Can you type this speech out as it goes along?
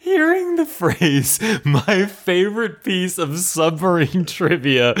the phrase, my favorite piece of submarine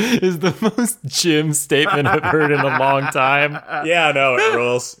trivia is the most Jim statement I've heard in a long time. Yeah, no, it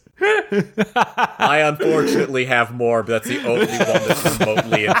rules. I unfortunately have more, but that's the only one that's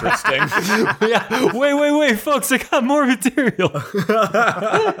remotely interesting. Yeah, wait, folks, I got more material.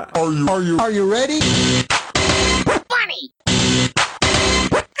 Are you ready? Funny!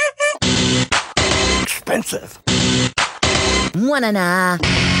 Expensive. Wanna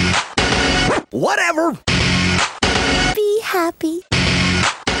Whatever. be happy.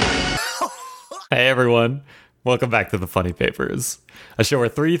 Hey everyone, welcome back to the Funny Papers, a show where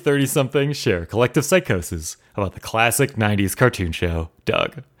three 30-somethings share collective psychosis about the classic 90s cartoon show,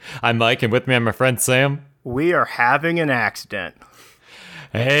 Doug. I'm Mike, and with me I'm my friend Sam. We are having an accident.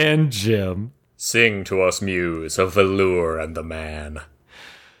 And Jim. Sing to us, muse, of Velour and the Man.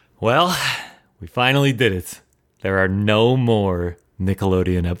 Well, we finally did it. There are no more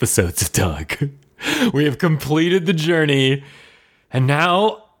Nickelodeon episodes of Doug. We have completed the journey, and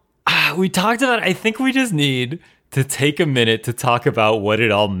now we talked about, I think we just need to take a minute to talk about what it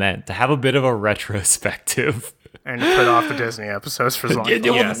all meant, to have a bit of a retrospective. And put off the Disney episodes for as long as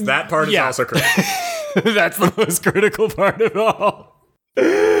Yes, that part is also critical. That's the most critical part of all.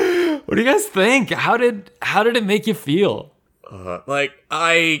 What do you guys think? How did it make you feel?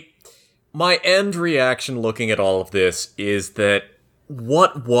 My end reaction looking at all of this is that,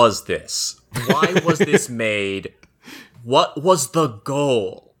 what was this? Why was this made? What was the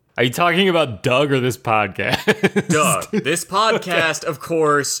goal? Are you talking about Doug or this podcast? Doug, this podcast, of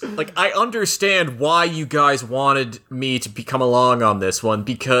course, I understand why you guys wanted me to come along on this one,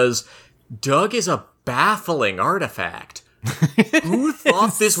 because Doug is a baffling artifact. Who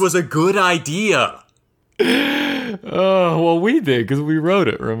thought this was a good idea? Oh, well, we did, because we wrote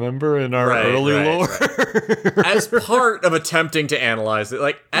it, remember, in our early lore? Right. As part of attempting to analyze it,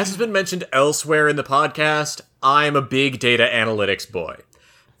 as has been mentioned elsewhere in the podcast, I'm a big data analytics boy.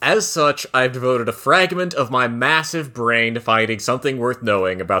 As such, I've devoted a fragment of my massive brain to finding something worth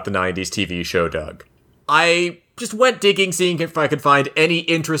knowing about the 90s TV show Doug. I just went digging, seeing if I could find any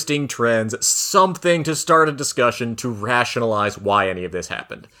interesting trends, something to start a discussion to rationalize why any of this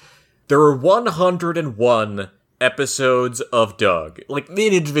happened. There were 101 episodes of Doug, the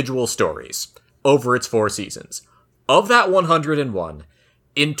individual stories, over its 4 seasons. Of that 101,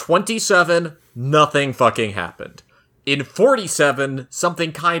 in 27, nothing fucking happened. In 47,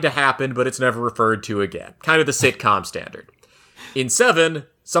 something kinda happened, but it's never referred to again. Kind of the sitcom standard. In 7,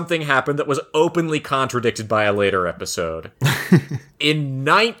 something happened that was openly contradicted by a later episode. In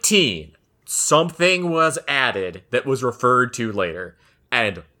 19, something was added that was referred to later.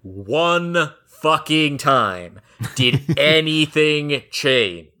 And one fucking time did anything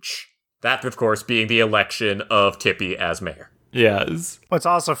change. That, of course, being the election of Tippy as mayor. Yes. What's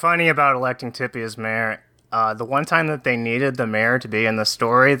also funny about electing Tippy as mayor, the one time that they needed the mayor to be in the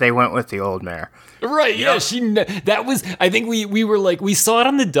story, they went with the old mayor. Right, yeah, that was, I think we were we saw it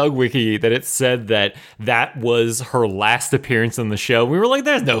on the Doug Wiki that it said that was her last appearance on the show. We were like,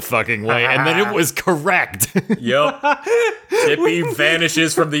 there's no fucking way, and then it was correct. Yep. Tippy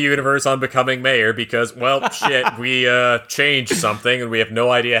vanishes from the universe on becoming mayor because, well, shit, we changed something and we have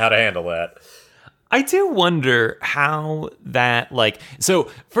no idea how to handle that. I do wonder how that,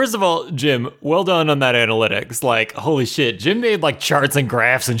 so, first of all, Jim, well done on that analytics. Holy shit, Jim made, charts and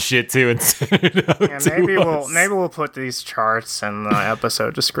graphs and shit, too, and sent it out maybe we'll put these charts in the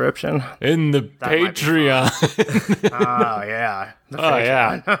episode description. In the Patreon. Oh,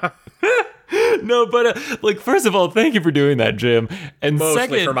 yeah. No, but, first of all, thank you for doing that, Jim. And mostly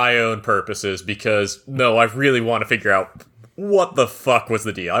second, for my own purposes, because, no, I really want to figure out what the fuck was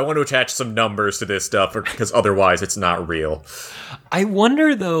the deal? I want to attach some numbers to this stuff, because otherwise it's not real. I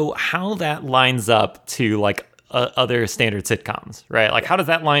wonder, though, how that lines up to, other standard sitcoms, right? How does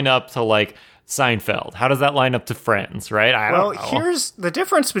that line up to, Seinfeld? How does that line up to Friends, right? I don't know. Here's the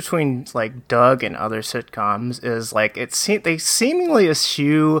difference between, Doug and other sitcoms is, they seemingly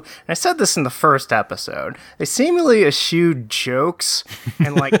eschew, and I said this in the first episode, they seemingly eschew jokes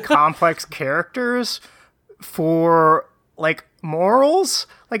and, complex characters for morals.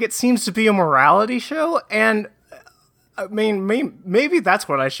 It seems to be a morality show, and I mean, maybe that's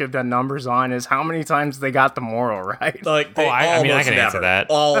what I should have done numbers on, is how many times they got the moral right. I can answer that.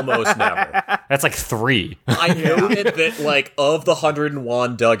 Almost never. That's 3. I noted that, of the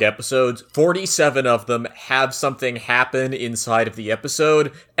 101 Doug episodes, 47 of them have something happen inside of the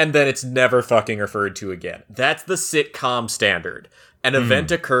episode, and then it's never fucking referred to again. That's the sitcom standard. An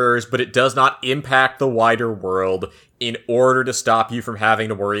event occurs, but it does not impact the wider world in order to stop you from having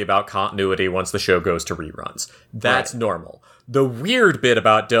to worry about continuity once the show goes to reruns. That's normal. The weird bit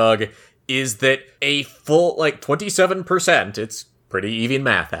about Doug is that a full, 27%, it's pretty even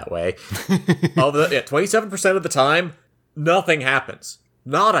math that way, of the 27% of the time, nothing happens.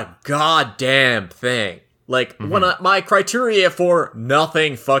 Not a goddamn thing. When my criteria for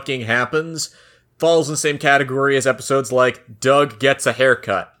nothing fucking happens falls in the same category as episodes like Doug Gets a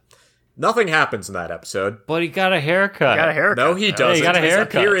Haircut. Nothing happens in that episode. But he got a haircut. No, he doesn't. He got a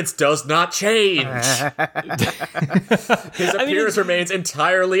haircut. His appearance does not change. His appearance remains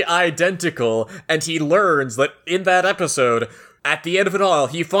entirely identical, and he learns that in that episode, at the end of it all,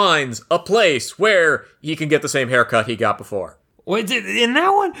 he finds a place where he can get the same haircut he got before. Wait, in that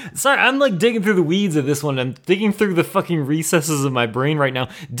one? Sorry, I'm digging through the weeds of this one. I'm digging through the fucking recesses of my brain right now.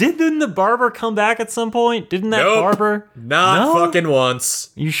 Didn't the barber come back at some point? Didn't that barber? Not fucking once.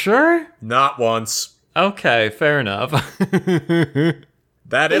 You sure? Not once. Okay, fair enough.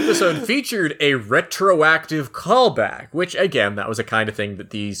 That episode featured a retroactive callback, which, again, that was a kind of thing that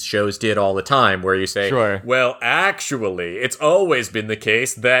these shows did all the time, where you say, sure, well, actually, it's always been the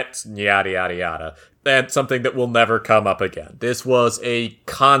case that yada, yada, yada. And something that will never come up again. This was a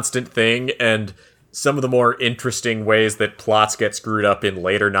constant thing, and some of the more interesting ways that plots get screwed up in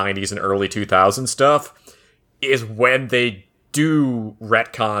later 90s and early 2000s stuff is when they do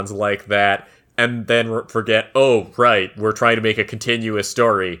retcons like that, and then forget, oh, right, we're trying to make a continuous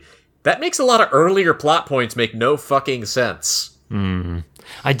story. That makes a lot of earlier plot points make no fucking sense.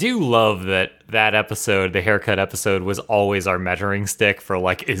 I do love that episode, the haircut episode, was always our measuring stick for,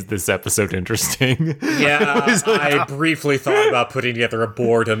 is this episode interesting? Yeah, I briefly thought about putting together a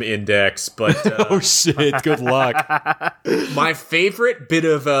boredom index, but... oh shit, good luck. My favorite bit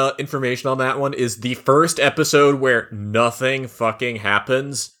of information on that one is the first episode where nothing fucking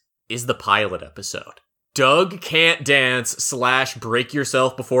happens is the pilot episode. Doug can't dance / break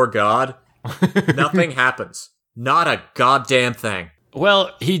yourself before God. Nothing happens. Not a goddamn thing.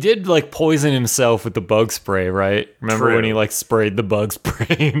 Well, he did, poison himself with the bug spray, right? Remember when he, sprayed the bug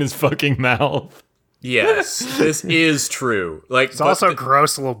spray in his fucking mouth? Yes, this is true. It's also a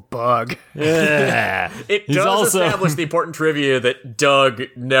gross little bug. Yeah. It does establish the important trivia that Doug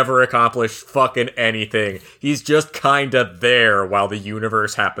never accomplished fucking anything. He's just kinda there while the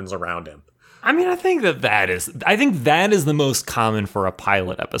universe happens around him. I mean, I think that is the most common for a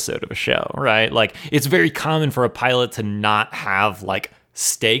pilot episode of a show, right? It's very common for a pilot to not have,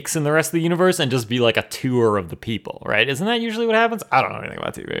 stakes in the rest of the universe and just be, a tour of the people, right? Isn't that usually what happens? I don't know anything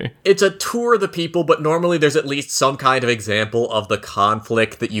about TV. It's a tour of the people, but normally there's at least some kind of example of the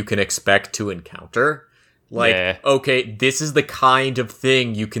conflict that you can expect to encounter. Okay, this is the kind of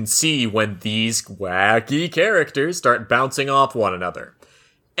thing you can see when these wacky characters start bouncing off one another.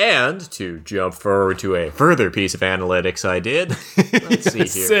 And, to jump forward to a further piece of analytics I did, let's see here.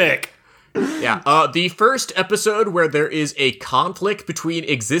 Sick. Yeah, the first episode where there is a conflict between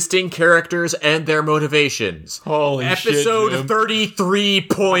existing characters and their motivations. Holy episode shit,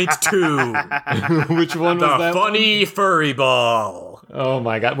 33.2. Which one was that? The Funny Furry Ball. Oh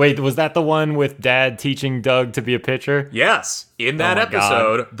my god. Wait, was that the one with Dad teaching Doug to be a pitcher? Yes. In that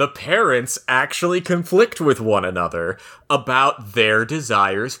episode, the parents actually conflict with one another about their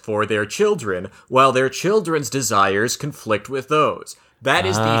desires for their children, while their children's desires conflict with those. That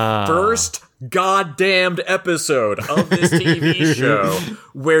is the first goddamned episode of this TV show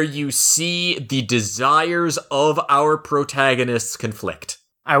where you see the desires of our protagonists conflict.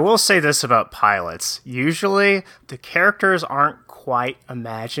 I will say this about pilots. Usually, the characters aren't quite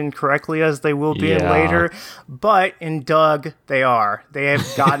imagined correctly as they will be later, but in Doug, they are. They have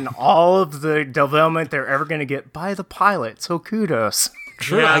gotten all of the development they're ever going to get by the pilot, so kudos.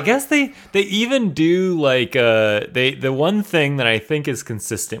 True. Yeah. I guess they even do the one thing that I think is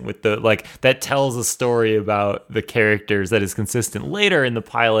consistent with that tells a story about the characters that is consistent later in the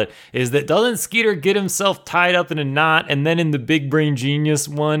pilot is that doesn't Skeeter get himself tied up in a knot, and then in the Big Brain Genius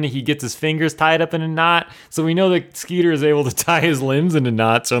one he gets his fingers tied up in a knot, so we know that Skeeter is able to tie his limbs into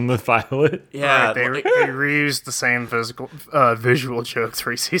knots on the pilot. Yeah, right, they reused the same visual joke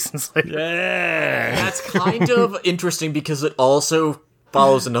 3 seasons later. Yeah, that's kind of interesting because it also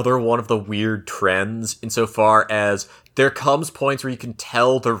follows another one of the weird trends insofar as there comes points where you can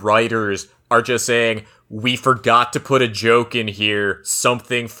tell the writers are just saying, we forgot to put a joke in here,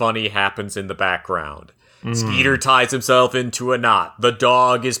 something funny happens in the background. Skeeter ties himself into a knot, the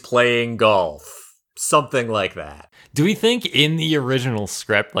dog is playing golf, something like that. Do we think in the original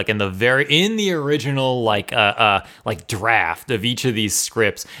script, in the original draft of each of these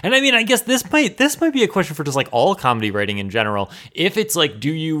scripts, and I mean, I guess this might be a question for just all comedy writing in general. If it's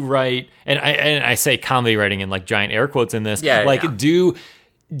do you write, and I say comedy writing in giant air quotes in this, do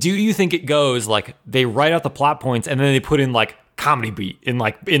you think it goes they write out the plot points and then they put in comedy beat in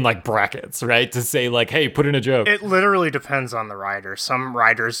brackets, right? To say like, hey, put in a joke. It literally depends on the writer. Some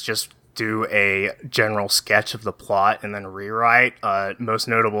writers just do a general sketch of the plot and then rewrite. Most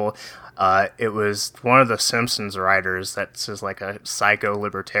notable, it was one of the Simpsons writers that's just like a psycho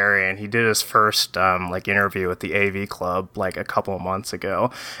libertarian. He did his first interview with the AV Club like a couple of months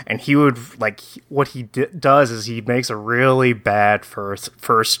ago, and he would what he does is he makes a really bad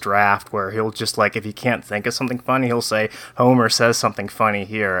first draft where he'll just if he can't think of something funny, he'll say Homer says something funny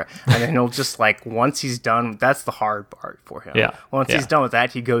here, and then he'll just once he's done, that's the hard part for him. Yeah. Once he's done with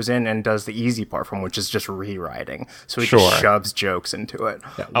that, he goes in and does the easy part from which is just rewriting. So he just shoves jokes into it.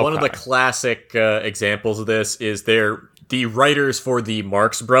 Yeah. One of the classic examples of this is the writers for the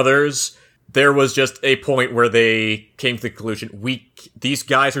Marx Brothers. There was just a point where they came to the conclusion, these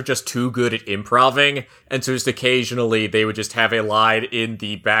guys are just too good at improving, and so just occasionally they would just have a line in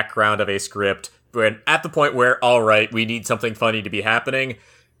the background of a script, when at the point where, all right, we need something funny to be happening,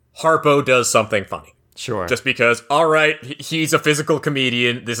 Harpo does something funny. Sure. Just because, all right, he's a physical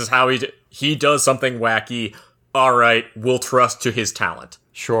comedian, this is how he does something wacky, all right, we'll trust to his talent.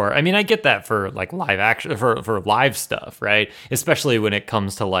 Sure. I mean, I get that for live action, for live stuff, right? Especially when it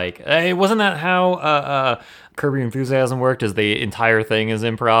comes to hey, wasn't that how Curb Your Enthusiasm worked? Is the entire thing is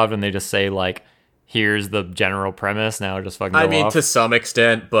improv and they just say here's the general premise, now just fucking go off? To some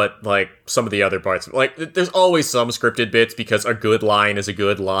extent, but some of the other parts, there's always some scripted bits because a good line is a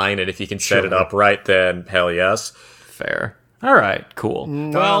good line, and if you can set it up right, then hell yes. Fair. All right, cool.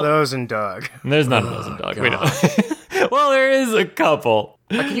 None of those in Doug. There's none of those in Doug. We know. Well, there is a couple.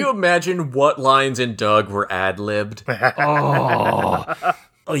 Can you imagine what lines in Doug were ad-libbed? Oh,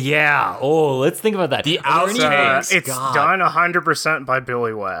 yeah. Oh, let's think about that. The outtakes. It's done 100% by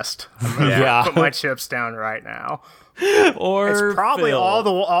Billy West. Yeah. Put my chips down right now. Or it's probably Phil.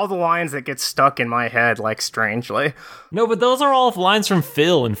 all the lines that get stuck in my head, strangely. No, but those are all lines from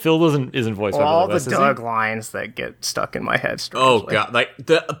Phil, and Phil isn't voiced by all Billy West, the Doug lines that get stuck in my head. Strangely. Oh god!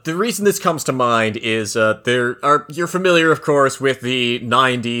 The reason this comes to mind is you're familiar, of course, with the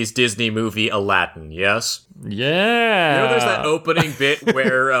 '90s Disney movie Aladdin, yes? Yeah. There's that opening bit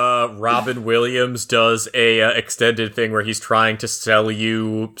where Robin Williams does a extended thing where he's trying to sell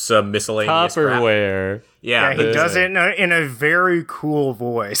you some miscellaneous Tupperware. crap. Yeah, he does it in a very cool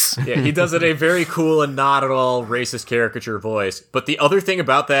voice. Yeah, he does it in a very cool and not at all racist caricature voice. But the other thing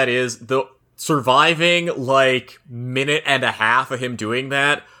about that is the surviving minute and a half of him doing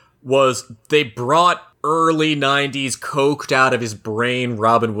that was they brought early 90s coked out of his brain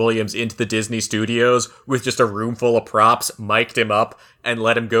Robin Williams into the Disney studios with just a room full of props, mic'd him up, and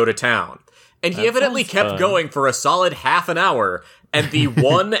let him go to town. And he evidently kept going for a solid half an hour, and the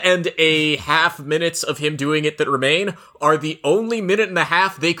 1.5 minutes of him doing it that remain are the only minute and a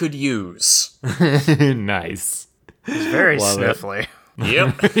half they could use. Nice. He's very sniffly.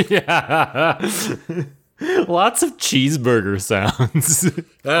 Yep. Yeah. Lots of cheeseburger sounds.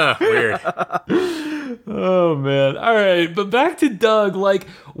 Weird. Oh man. All right, but back to Doug.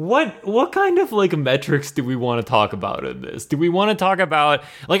 What kind of metrics do we want to talk about in this? Do we want to talk about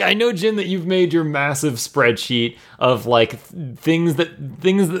I know, Jim, that you've made your massive spreadsheet of things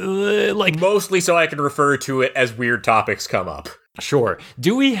that mostly so I can refer to it as weird topics come up. Sure.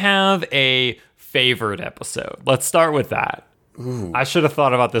 Do we have a favorite episode? Let's start with that. Ooh. I should have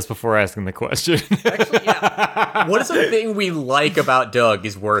thought about this before asking the question. Actually, yeah. What is a thing we like about Doug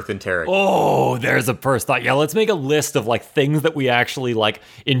is worth interrogating? Oh, there's a first thought. Yeah, let's make a list of things that we actually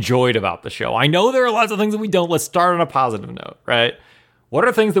enjoyed about the show. I know there are lots of things that we don't. Let's start on a positive note, right? What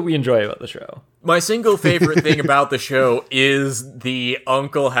are things that we enjoy about the show? My single favorite thing about the show is the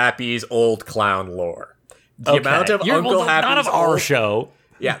Uncle Happy's old clown lore. The amount of Uncle Happy's not of our show.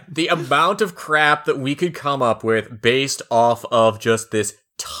 Yeah, the amount of crap that we could come up with based off of just this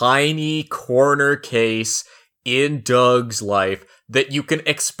tiny corner case in Doug's life that you can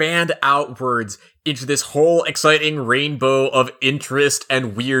expand outwards into this whole exciting rainbow of interest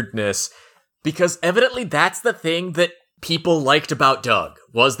and weirdness. Because evidently that's the thing that people liked about Doug,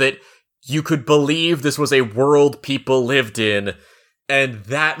 was that you could believe this was a world people lived in, and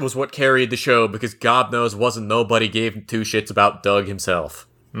that was what carried the show, because God knows nobody gave two shits about Doug himself.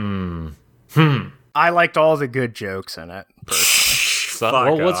 I liked all the good jokes in it,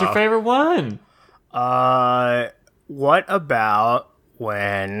 personally. What's your favorite one? What about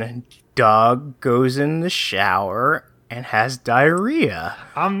when Doug goes in the shower and has diarrhea?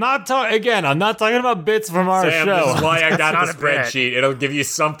 I'm not talking about bits from our Sam, show. This is why I got the spreadsheet. It'll give you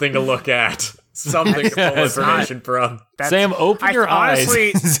something to look at. Something to pull information from. Sam, open your eyes.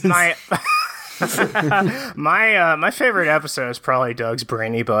 Honestly, my favorite episode is probably Doug's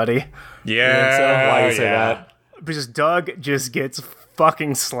Brainy Buddy. Yeah. Why do you say that? because Doug just gets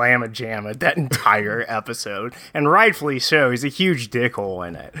fucking slam-a-jammed that entire episode, and rightfully so. He's a huge dickhole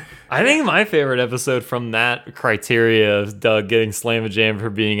in it. I think my favorite episode from that criteria of Doug getting slam-a-jammed for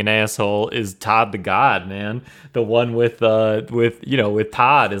being an asshole is Todd the God, man. The one with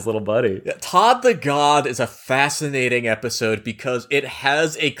Todd, his little buddy. Yeah, Todd the God is a fascinating episode because it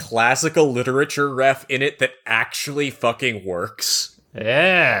has a classical literature ref in it that actually fucking works.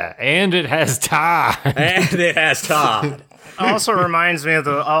 Yeah, and it has Todd. And it has Todd. Also reminds me of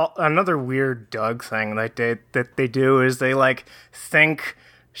another weird Doug thing that they do is they like think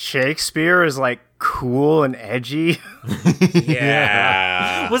Shakespeare is like cool and edgy.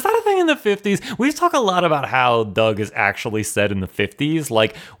 Yeah. Was that a thing in the 50s? We've talked a lot about how Doug is actually set in the 50s.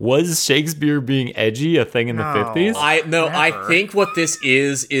 Like, was Shakespeare being edgy a thing in the 50s? I think what this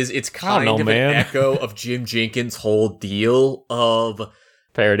is it's kind of an echo of Jim Jenkins' whole deal of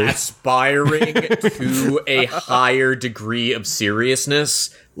parody. Aspiring to a higher degree of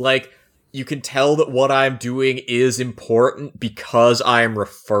seriousness. Like, you can tell that what I'm doing is important because I am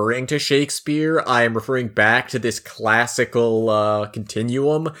referring to Shakespeare. I am referring back to this classical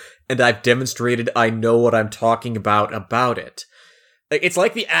continuum, and I've demonstrated I know what I'm talking about it. Like, it's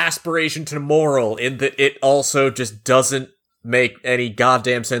like the aspiration to moral in that it also just doesn't make any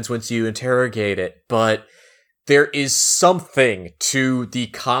goddamn sense once you interrogate it, but there is something to the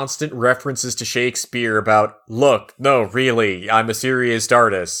constant references to Shakespeare about, look, no, really, I'm a serious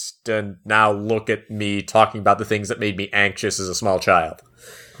artist, and now look at me talking about the things that made me anxious as a small child.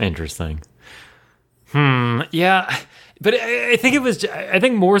 Interesting. Yeah, but I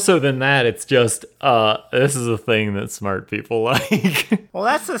think more so than that, it's just, this is a thing that smart people like. Well,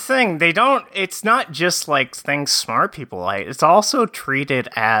 that's the thing. It's not just like things smart people like, it's also treated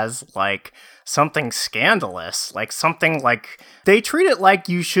as like something scandalous, like something like they treat it like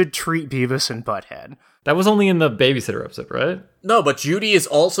you should treat Beavis and Butthead. That was only in the babysitter episode, right? No, but Judy is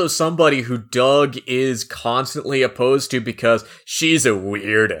also somebody who Doug is constantly opposed to because she's a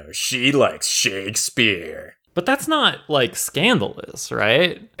weirdo. She likes Shakespeare. But that's not, like, scandalous,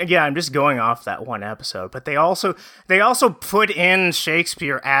 right? Yeah, I'm just going off that one episode, but they also put in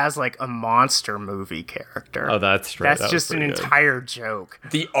Shakespeare as, like, a monster movie character. Oh, that's true. That's just an entire joke.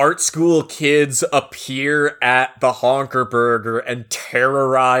 The art school kids appear at the Honker Burger and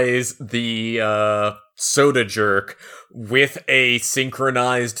terrorize the soda jerk with a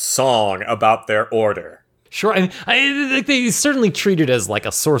synchronized song about their order. Sure, I mean, they certainly treat it as like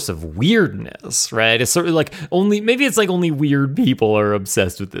a source of weirdness, right? It's sort of like only weird people are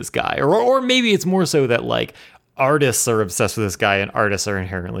obsessed with this guy, or maybe it's more so that like artists are obsessed with this guy and artists are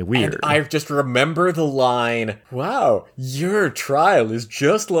inherently weird. And I just remember the line, "Wow, your trial is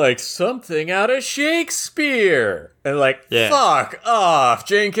just like something out of Shakespeare," and like, yeah. Fuck off,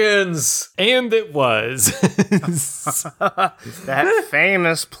 Jenkins. And it was that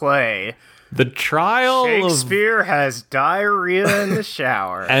famous play. The trial Shakespeare has diarrhea in the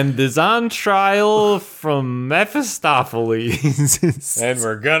shower. And is on trial from Mephistopheles. And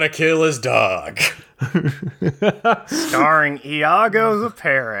we're gonna kill his dog. Starring Iago the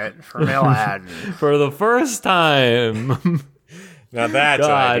Parrot from Aladdin. For the first time. Now that's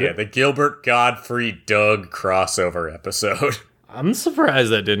an idea. The Gilbert Godfrey Doug crossover episode. I'm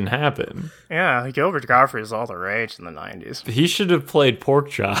surprised that didn't happen. Yeah, Gilbert Godfrey was all the rage in the 90s. He should have played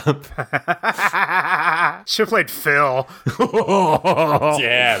Porkchop. Should have played Phil.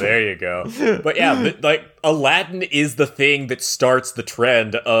 Yeah, there you go. But yeah, like, Aladdin is the thing that starts the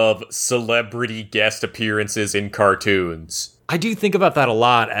trend of celebrity guest appearances in cartoons. I do think about that a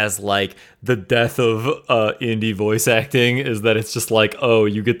lot as, like, the death of indie voice acting is that it's just like, oh,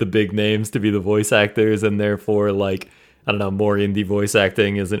 you get the big names to be the voice actors, and therefore, like, I don't know, more indie voice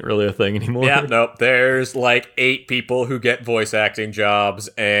acting isn't really a thing anymore. Yeah, nope. There's like 8 people who get voice acting jobs,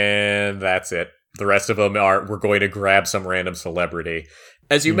 and that's it. The rest of them we're going to grab some random celebrity.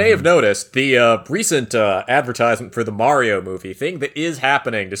 As you may have noticed, the recent advertisement for the Mario movie, thing that is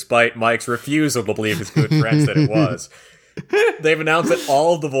happening despite Mike's refusal to believe his good friends that it was. They've announced that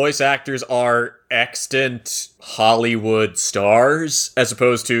all of the voice actors are extant Hollywood stars, as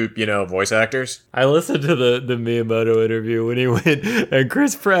opposed to, voice actors. I listened to the Miyamoto interview when he went, and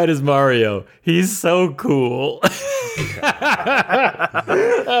Chris Pratt is Mario. He's so cool. That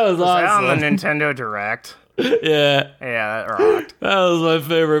was awesome. That on the Nintendo Direct? Yeah. Yeah, that rocked. That was my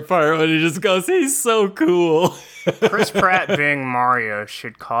favorite part when he just goes, he's so cool. Chris Pratt being Mario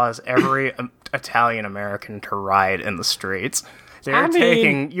should cause every Italian American to riot in the streets.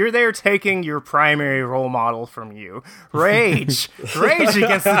 They're taking your primary role model from you. Rage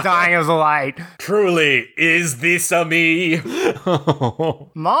against the dying of the light. Truly, is this a me?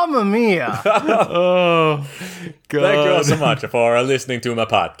 Mamma mia. Oh, God. Thank you all so much for listening to my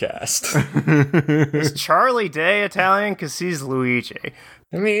podcast. Is Charlie Day Italian? Because he's Luigi.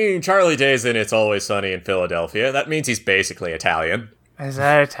 I mean, Charlie Day's in It's Always Sunny in Philadelphia. That means he's basically Italian. Is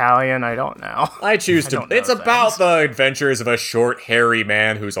that Italian? I don't know. I choose to. don't know It's things. about the adventures of a short, hairy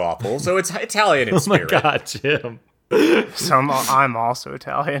man who's awful, so it's Italian in Oh my spirit. God, Jim. So I'm also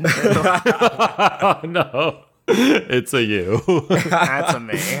Italian. Oh, no. It's a you. That's a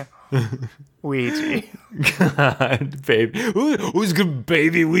me. Ouija. God, baby. Who's good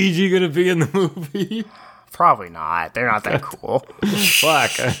baby Ouija gonna be in the movie? Probably not. They're not that cool.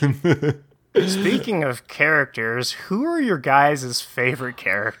 Fuck. Speaking of characters, who are your guys' favorite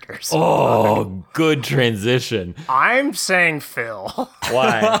characters? Oh, good transition. I'm saying Phil.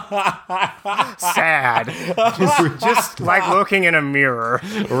 Why? Sad. Just like looking in a mirror.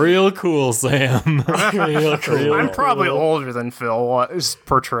 Real cool, Sam. Real cool. I'm probably older than Phil was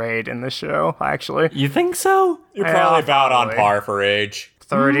portrayed in the show, actually. You think so? You're Yeah, probably about on probably. par for age.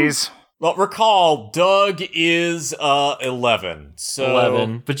 30s. Well, recall, Doug is 11. So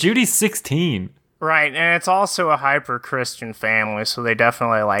 11. But Judy's 16. Right, and it's also a hyper-Christian family, so they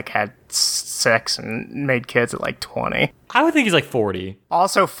definitely, like, had sex and made kids at, like, 20. I would think he's like 40.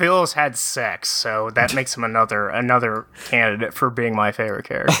 Also, Phil's had sex, so that makes him another candidate for being my favorite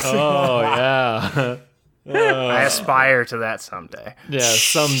character. Oh, yeah. I aspire to that someday. Yeah,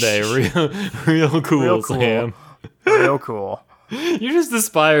 someday. Real cool, Real cool. Sam. Real cool. You just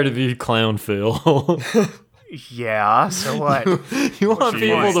aspire to be Clown Phil. Yeah, so what? You want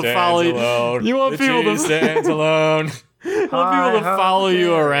people to follow you. You want people to stands alone. follow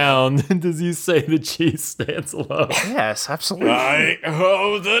you around. Does you say the cheese stands alone? Yes, absolutely. I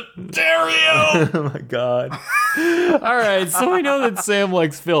hoe the Dario. Oh my God. All right, so we know that Sam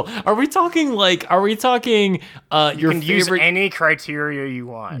likes Phil. Are we talking your You can use favorite? any criteria you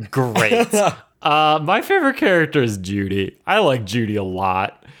want. Great. My favorite character is Judy. I like Judy a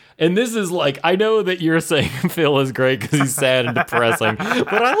lot. And this is like, I know that you're saying Phil is great because he's sad and depressing,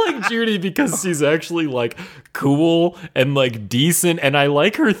 but I like Judy because she's actually like cool and like decent, and I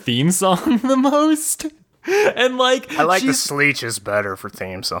like her theme song the most. And like, I like the she's Sleeches better for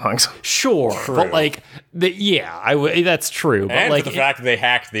theme songs. sure, but like, that's true. But And like, for the fact that they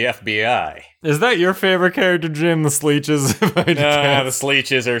hacked the FBI. is that your favorite character, Jim? The Sleeches? The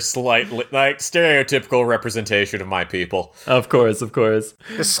Sleeches are slightly, like, stereotypical representation of my people. Of course. The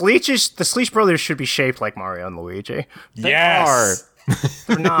Sleech brothers should be shaped like Mario and Luigi. Yes.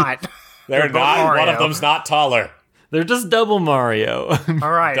 They're not. They're both not. One Mario. of them's not taller. They're just double Mario. All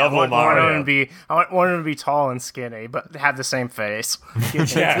right, Double I want Mario. one of them to be tall and skinny, but have the same face.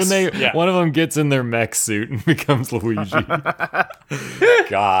 Yes. Yeah. One of them gets in their mech suit and becomes Luigi.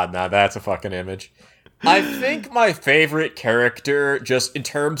 God, now that's a fucking image. I think my favorite character, just in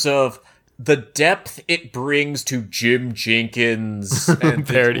terms of the depth it brings to Jim Jenkins and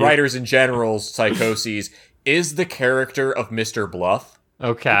the Parody. writers in general's psychoses, is the character of Mr. Bluff.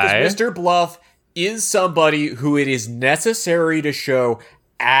 Okay. Because Mr. Bluff is somebody who it is necessary to show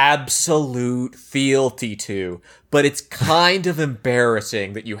absolute fealty to, but it's kind of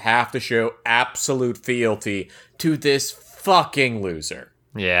embarrassing that you have to show absolute fealty to this fucking loser.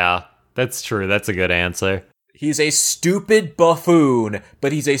 Yeah, that's true. That's a good answer. He's a stupid buffoon,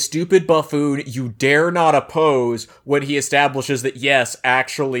 but he's a stupid buffoon you dare not oppose when he establishes that, yes,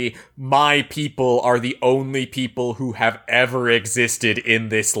 actually, my people are the only people who have ever existed in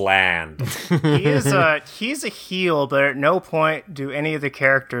this land. He's a heel, but at no point do any of the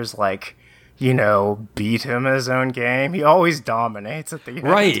characters beat him in his own game. He always dominates at the end.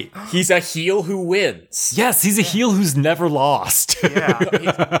 Right. He's a heel who wins. Yes, he's a heel who's never lost. Yeah.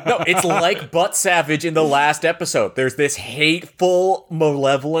 No, it's like Butt Savage in the last episode. There's this hateful,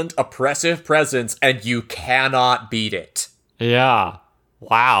 malevolent, oppressive presence, and you cannot beat it. Yeah.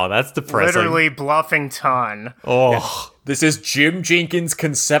 Wow, that's depressing. Literally bluffing ton. Oh. This is Jim Jenkins'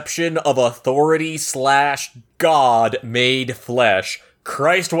 conception of authority/God made flesh.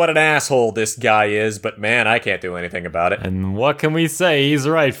 Christ, what an asshole this guy is, but man, I can't do anything about it. And what can we say? He's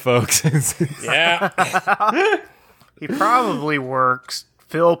right, folks. Yeah. He probably works.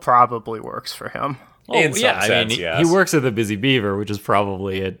 Phil probably works for him. In some sense, he yes. works at the Busy Beaver, which is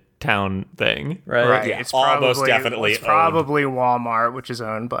probably a town thing, right? Right. Yeah, It's almost probably, definitely It's probably Walmart, which is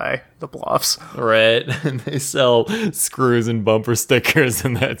owned by the Bluffs. Right. And they sell screws and bumper stickers,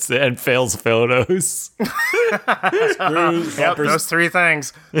 and that's it. And fails photos. Screws, Yep, bumpers. those three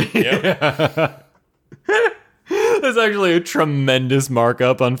things. Yep. There's actually a tremendous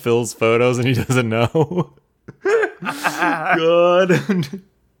markup on Phil's photos, and he doesn't know. God.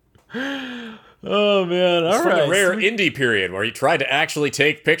 Oh, man. All It's from right. the rare indie period where he tried to actually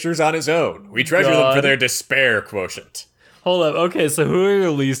take pictures on his own. We treasure them for their despair quotient. Hold up. Okay, so who are your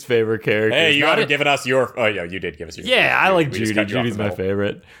least favorite characters? Hey, you haven't given us your... Oh, yeah, you did give us your... Yeah, I like We just Judy. cut you off Judy's the my middle.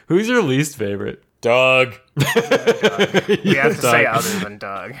 favorite. Who's your least favorite? Doug. You have to say Doug. other than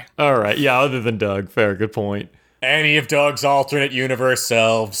Doug. All right. Yeah, other than Doug. Fair. Good point. Any of Doug's alternate universe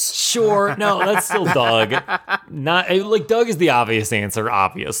selves. Sure. No, that's still Doug. Not like Doug is the obvious answer,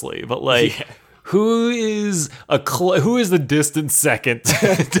 obviously, but like, who is who is the distant second?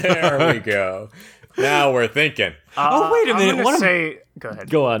 There we go. Now we're thinking. Oh, wait a minute. I'm What gonna am- say... Go ahead.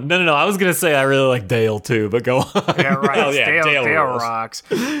 Go on. No. I was gonna say I really like Dale too, but go on. Yeah, right. Oh, yeah, Dale rules. rocks.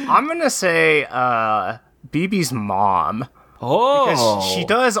 I'm gonna say BB's mom. Oh, Because she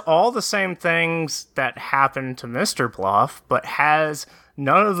does all the same things that happen to Mr. Bluff, but has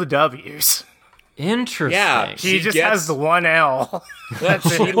none of the W's. interesting. Yeah, She just gets- has the one L.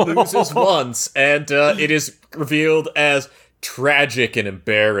 That's She it. loses once, and it is revealed as tragic and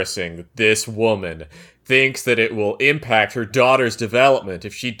embarrassing that this woman thinks that it will impact her daughter's development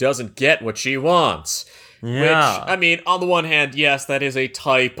if she doesn't get what she wants. Yeah. Which, I mean, on the one hand, yes, that is a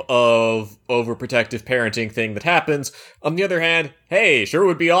type of overprotective parenting thing that happens. On the other hand, hey, sure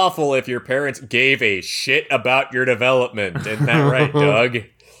would be awful if your parents gave a shit about your development. Isn't that right, Doug?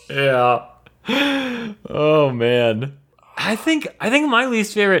 Yeah. Oh man. I think my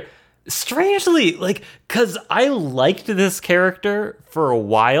least favorite, strangely, like, cause I liked this character for a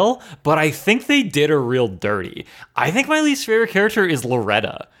while, but I think they did her real dirty. I think my least favorite character is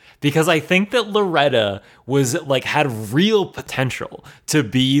Loretta. Because I think that Loretta was like had real potential to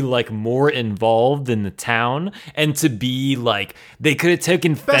be like more involved in the town and to be like they could have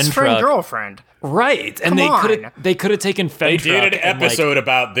taken Best friend, Fentruck, girlfriend. right? And Come they could have taken Fentruck. They did an and, like, episode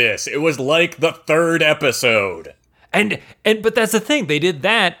about this. It was like the third episode. And but that's the thing, they did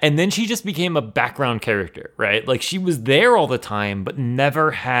that, and then she just became a background character, right? Like she was there all the time, but never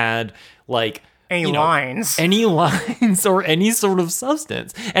had like Any lines. any lines or any sort of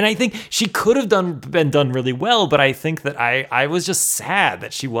substance. And I think she could have been done really well, but I think that I was just sad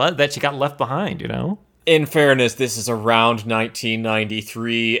that she got left behind, you know? In fairness, this is around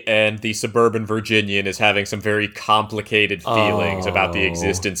 1993, and the suburban Virginian is having some very complicated feelings about the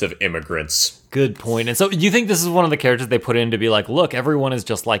existence of immigrants. Good point. And so you think this is one of the characters they put in to be like, look, everyone is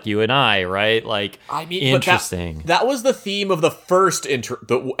just like you and I, right? Like, I mean, interesting. But that was the theme of the first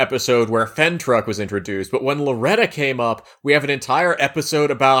the episode where Fentruck was introduced. But when Loretta came up, we have an entire episode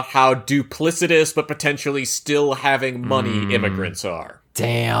about how duplicitous but potentially still having money immigrants are.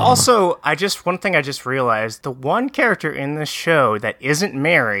 Damn. Also, one thing I just realized, the one character in this show that isn't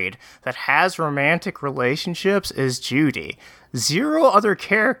married, that has romantic relationships, is Judy. 0 other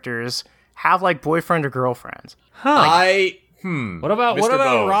characters have, like, boyfriend or girlfriends. Huh. What about Mr.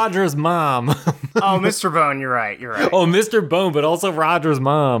 Bone. Roger's mom? Oh, Mr. Bone, you're right. Oh, Mr. Bone, but also Roger's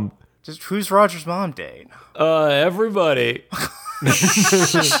mom. Just who's Roger's mom date? Everybody.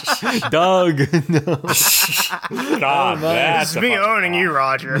 Doug. God, that's It's a me fucking owning you,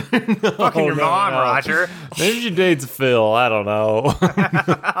 Roger. Fucking your mom, Roger. Maybe she dates Phil. I don't know.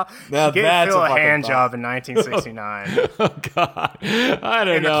 Now Gave that's Phil a fucking hand thought. job in 1969 Oh, God. I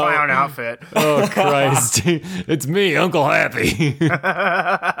don't in the know. clown outfit. Oh, Christ. It's me, Uncle Happy.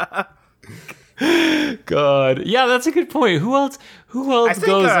 God. Yeah, that's a good point. Who else I think,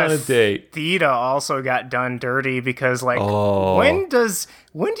 goes on a date? Theta also got done dirty because, like, Oh. when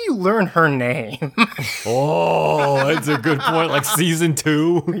do you learn her name? Oh, that's a good point. Like season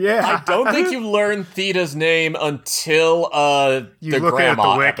 2. Yeah. I don't think you learn Theta's name until You the look at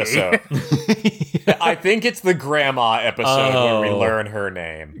grandma the wiki. episode. I think it's the grandma episode where we Oh. learn her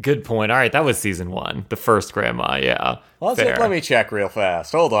name. Good point. All right, that was season 1. The first grandma, yeah. Fair. Let me check real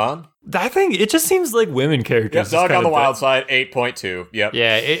fast. Hold on. I think it just seems like women characters. Yep, just Dog on kinda the Wild Side, 8.2. Yep.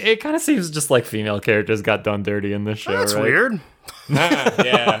 Yeah, it kind of seems just like female characters got done dirty in this show. That's right? weird.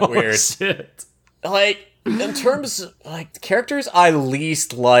 Yeah, weird. Shit. Like, in terms of, like, the characters I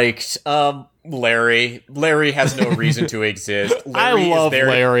least liked, Larry. Larry has no reason to exist. I Larry love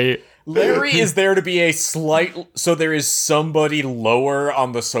Larry. Larry is there to be a so there is somebody lower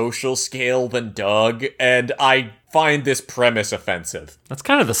on the social scale than Doug, and I find this premise offensive. That's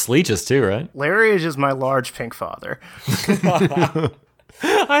kind of the Sleeches too, right? Larry is just my large pink father.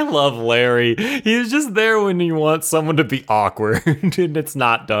 I love Larry. He's just there when you want someone to be awkward, and it's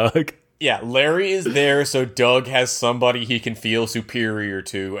not Doug. Yeah, Larry is there so Doug has somebody he can feel superior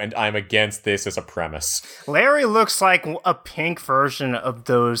to, and I'm against this as a premise. Larry looks like a pink version of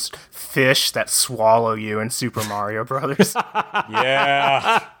those fish that swallow you in Super Mario Brothers.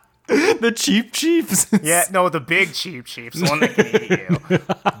 Yeah. The Cheep Cheeps. Yeah, no, the big Cheep Cheeps, the one that can eat you.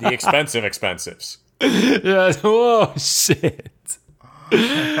 The expensive expensives. Yeah. Whoa, shit.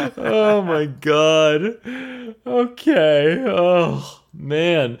 Oh my god. Okay. Oh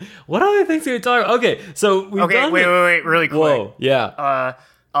man. What other things are we talking about? Okay, so we've done wait, really quick. Whoa, yeah.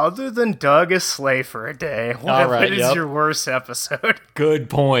 Other than Doug is Slay for a Day, what is your worst episode? Good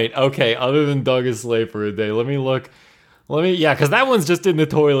point. Okay, other than Doug is Slave for a Day, let me look. Yeah, because that one's just in the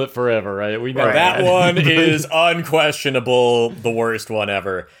toilet forever, right? We know That one is unquestionable the worst one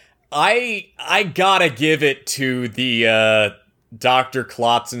ever. I gotta give it to the Dr.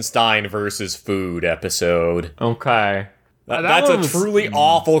 Klotzenstein versus food episode. Okay. That's a truly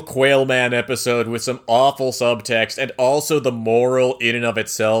awful Quailman episode with some awful subtext, and also the moral in and of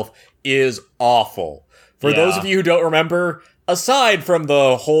itself is awful. For those of you who don't remember, aside from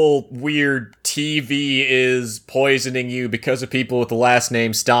the whole weird TV is poisoning you because of people with the last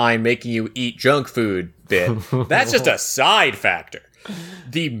name Stein making you eat junk food bit, that's just a side factor.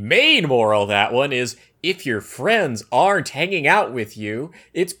 The main moral of that one is, if your friends aren't hanging out with you,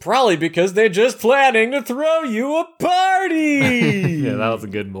 it's probably because they're just planning to throw you a party. Yeah, that was a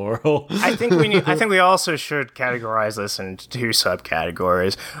good moral. I think we also should categorize this into two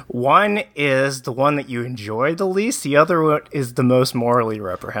subcategories. One is the one that you enjoy the least. The other one is the most morally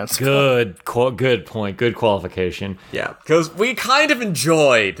reprehensible. Good point. Good qualification. Yeah, because we kind of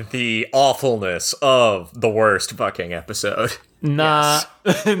enjoyed the awfulness of the worst fucking episode. Nah.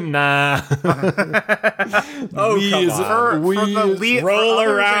 Nah. Oh, come on. Roll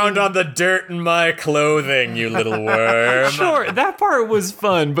around on the dirt in my clothing, you little worm. Sure, that part was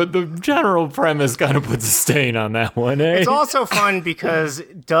fun, but the general premise kind of puts a stain on that one, eh? It's also fun because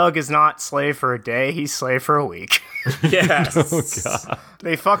Doug is not Slave for a Day, he's Slave for a week. Yes. Oh, God.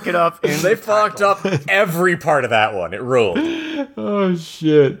 They fuck it up. They fucked up every part of that one. It ruled. Oh,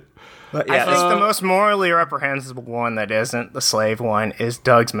 shit. But I think the most morally reprehensible one that isn't the slave one is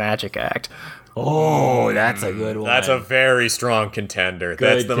Doug's Magic Act. Oh, that's a good one. That's a very strong contender.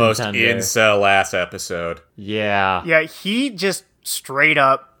 That's the most incel-ass episode. Yeah. Yeah, he just straight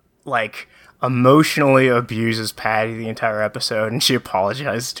up, like, emotionally abuses Patty the entire episode, and she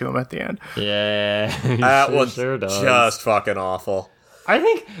apologizes to him at the end. Yeah. That was sure does. just fucking awful. I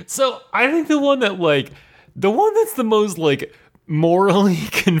think the one that, like, the one that's the most, like, morally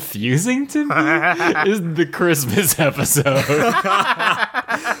confusing to me is the Christmas episode.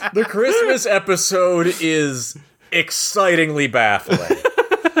 The Christmas episode is excitingly baffling.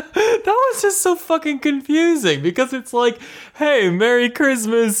 That was just so fucking confusing because it's like, hey, Merry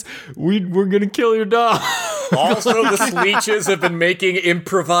Christmas, we're gonna kill your dog. Also, the Sleeches have been making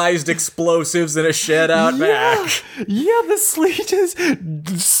improvised explosives in a shed out back. Yeah, the Sleeches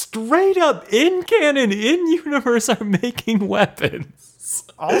straight up in canon, in universe, are making weapons.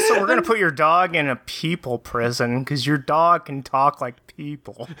 Also, we're gonna put your dog in a people prison because your dog can talk like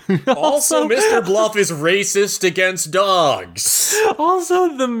people. Also, Mr. Bluff is racist against dogs.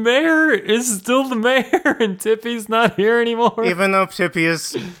 Also, the mayor is still the mayor, and Tippy's not here anymore. Even though Tippy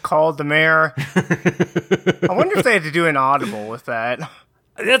is called the mayor. I wonder if they had to do an audible with that.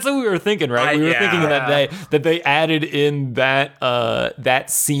 That's what we were thinking, right? We were thinking that they added in that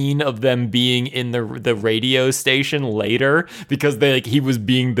scene of them being in the radio station later because he was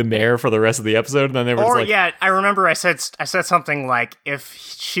being the mayor for the rest of the episode, and then they were I remember I said something like, if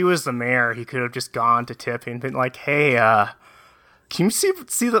she was the mayor, he could have just gone to Tippy and been like, hey, can you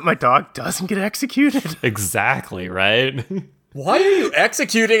see that my dog doesn't get executed? Exactly, right? Why are you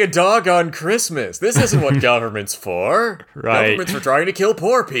executing a dog on Christmas? This isn't what government's for. Right. Government's for trying to kill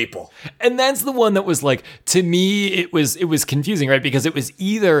poor people. And that's the one that was like, to me, it was confusing, right? Because it was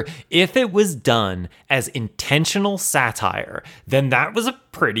either, if it was done as intentional satire, then that was a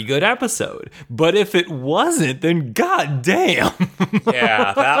pretty good episode. But if it wasn't, then goddamn.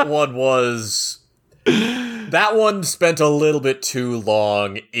 Yeah, that one spent a little bit too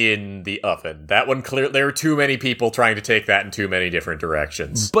long in the oven. That one there were too many people trying to take that in too many different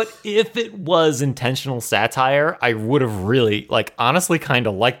directions. But if it was intentional satire, I would have really, honestly kind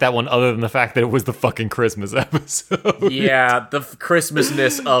of liked that one, other than the fact that it was the fucking Christmas episode. Yeah, the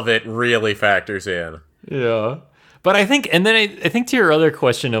Christmasness of it really factors in. Yeah. But I think, and then I think to your other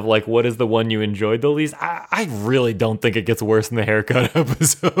question of like, what is the one you enjoyed the least? I really don't think it gets worse than the haircut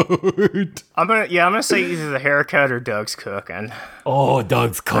episode. I'm gonna say either the haircut or Doug's cooking. Oh,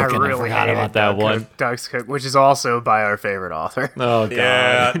 Doug's cooking. I really forgot about that one. Doug's Cook, which is also by our favorite author. Oh, God.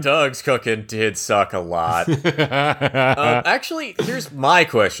 Yeah, Doug's cooking did suck a lot. Actually, here's my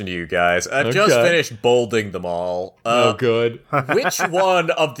question to you guys. I've just finished bolding them all. Oh, good. Which one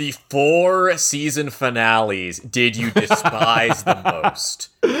of the 4 season finales did you despise the most?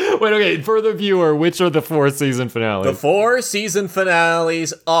 Wait, okay, for the viewer, which are the 4 season finales? The 4 season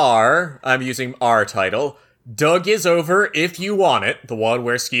finales are, I'm using our title, Doug is Over If You Want It, the one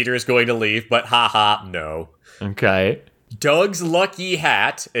where Skeeter is going to leave, but haha, no. Okay. Doug's Lucky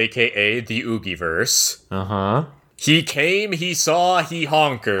Hat, aka the Oogieverse. Uh-huh. He Came, He Saw, He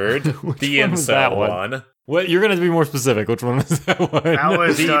Honkered, the incel one. What, you're gonna be more specific. Which one was that one? That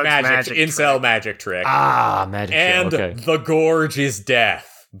was The Doug's magic incel trick. magic trick. Magic And trick. Okay. The Gorge is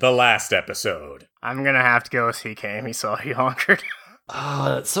Death, the last episode. I'm gonna have to go with He Came, He Saw, He Honkered.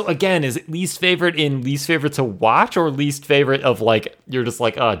 So again, is it least favorite in least favorite to watch or least favorite of like you're just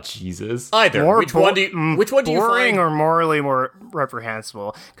like, oh Jesus? Either. Which one do you boring find? or morally more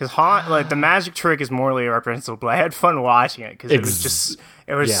reprehensible? Because like the magic trick is morally reprehensible, but I had fun watching it because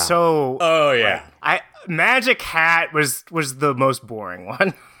it was so. Oh yeah. Magic Hat was the most boring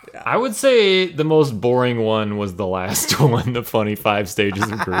one. I would say the most boring one was the last one, the funny 5 stages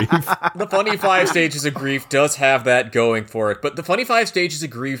of grief. The funny 5 stages of grief does have that going for it, but the funny 5 stages of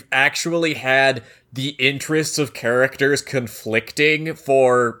grief actually had the interests of characters conflicting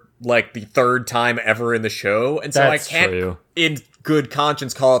for like the 3rd time ever in the show, and so That's I can't true. in good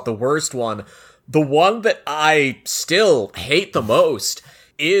conscience call it the worst one. The one that I still hate the most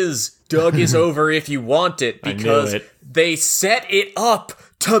is Doug is Over If You Want It, because they set it up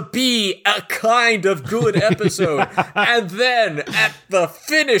to be a kind of good episode, and then at the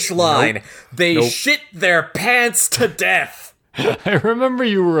finish line, they shit their pants to death. I remember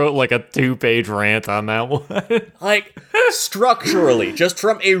you wrote like a 2-page rant on that one. Like, structurally, just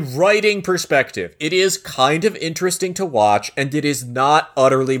from a writing perspective, it is kind of interesting to watch, and it is not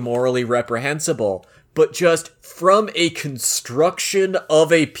utterly morally reprehensible. But just from a construction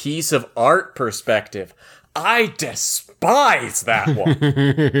of a piece of art perspective, I despise that one.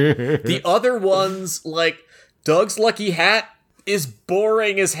 The other ones, like Doug's Lucky Hat, is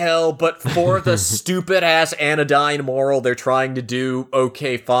boring as hell, but for the stupid-ass anodyne moral they're trying to do,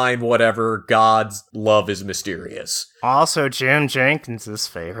 okay, fine, whatever, God's love is mysterious. Also, Jim Jenkins'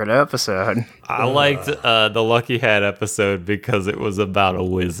 favorite episode. I liked the Lucky Hat episode because it was about a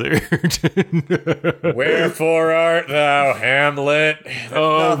wizard. Wherefore art thou, Hamlet?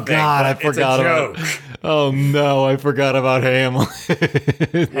 Oh, Nothing, God, I but it's a forgot about joke. Oh, no, I forgot about Hamlet.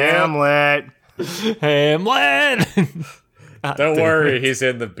 Hamlet. Hamlet! Don't worry, he's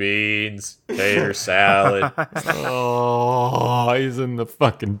in the beans. Tater salad. Oh, he's in the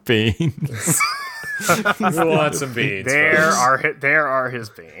fucking beans. Who wants some beans? There folks? are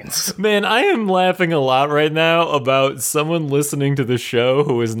his beans. Man, I am laughing a lot right now about someone listening to the show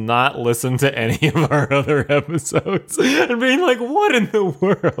who has not listened to any of our other episodes and being like, what in the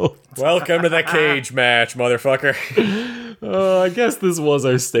world? Welcome to the cage match, motherfucker. I guess this was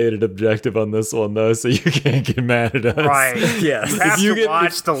our stated objective on this one, though, so you can't get mad at us. Right. Yes. You have you to get-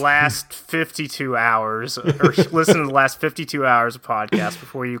 watch the last 52 hours, or listen to the last 52 hours of podcast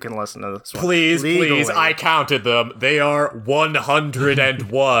before you can listen to this one. Please, Legally. I counted them. They are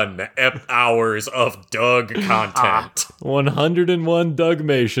 101 hours of Doug content. 101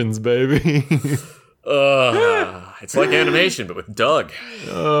 Dougmations, baby. It's like animation, but with Doug.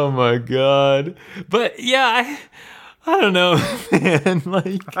 Oh my god. But yeah, I don't know, man.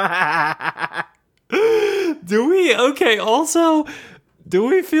 Like, do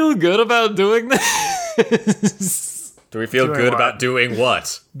we feel good about doing this? Do we feel Doing good what? about doing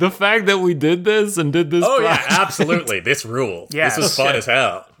what? The fact that we did this and did this. Oh yeah, project? absolutely. This ruled. Yes. This was fun as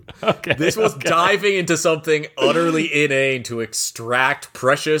hell. Okay. This was diving into something utterly inane to extract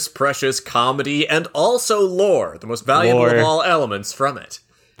precious comedy and also lore, the most valuable Lore. of all elements, from it.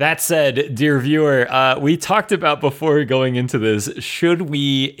 That said, dear viewer, we talked about before going into this, should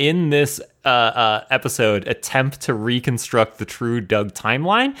we, in this episode, attempt to reconstruct the true Doug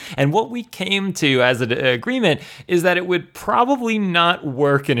timeline? And what we came to as an agreement is that it would probably not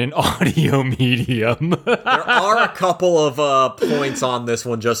work in an audio medium. There are a couple of points on this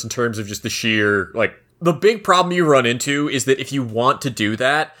one just in terms of just the sheer, like, the big problem you run into is that if you want to do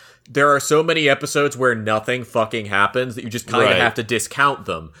that, there are so many episodes where nothing fucking happens that you just kind of Right. have to discount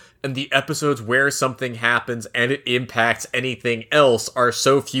them. And the episodes where something happens and it impacts anything else are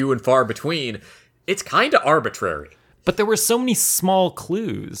so few and far between. it's kind of arbitrary. But there were so many small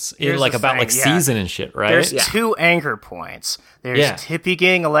clues in, Here's like, the about thing, like yeah. season and shit, right? There's two anchor points. There's Yeah. Tippy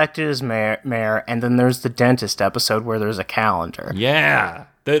getting elected as mayor, and then there's the dentist episode where there's a calendar. Yeah.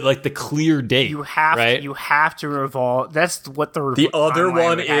 The clear date. You have right? you have to revolve. That's what the other timeline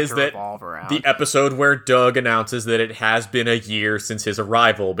one would have is to that revolve around. the episode where Doug announces that it has been a year since his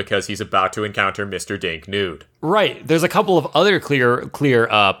arrival because he's about to encounter Mr. Dink nude. Right. There's a couple of other clear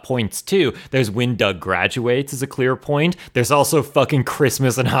points too. There's when Doug graduates is a clear point. There's also fucking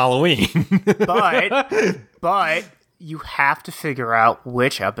Christmas and Halloween. but you have to figure out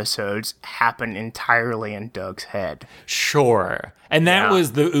which episodes happen entirely in Doug's head. Sure. And that Yeah.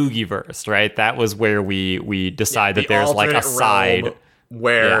 was the Oogieverse, right? That was where we decide that The there's like a alternate side. realm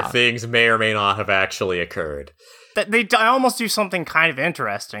where Yeah. things may or may not have actually occurred. They almost do something kind of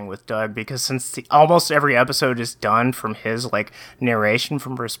interesting with Doug, because since almost every episode is done from his like narration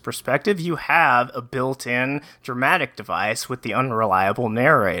from his perspective, you have a built-in dramatic device with the unreliable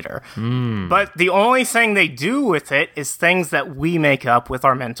narrator. But the only thing they do with it is things that we make up with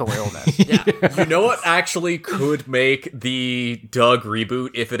our mental illness. You know what actually could make the Doug reboot,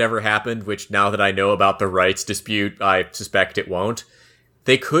 if it ever happened, which now that I know about the rights dispute, I suspect it won't.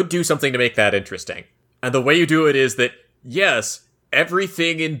 They could do something to make that interesting. And the way you do it is that, yes,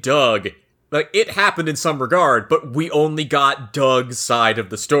 everything in Doug, like, it happened in some regard, but we only got Doug's side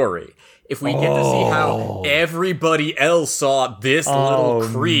of the story. If we get to see how everybody else saw this little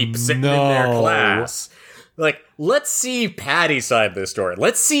creep sitting in their class, like, let's see Patty's side of the story.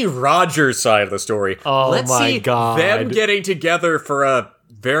 Let's see Roger's side of the story. Let's my see God. them getting together for a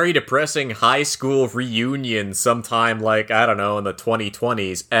very depressing high school reunion sometime, like, I don't know, in the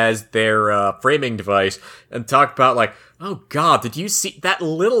 2020s as their framing device, and talk about, like, oh god, did you see that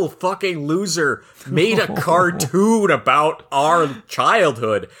little fucking loser made a cartoon about our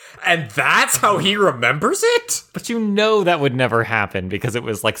childhood, and that's how he remembers it? But you know that would never happen because it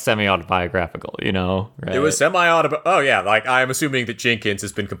was like semi-autobiographical, you know? Right? It was semi-autobiographical. Oh yeah, like, I'm assuming that Jenkins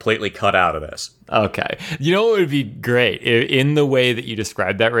has been completely cut out of this. Okay. You know what would be great in the way that you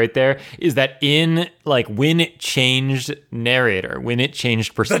described that right there is that in like when it changed narrator, when it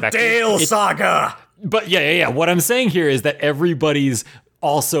changed The perspective. Dale Saga! But yeah. What I'm saying here is that everybody's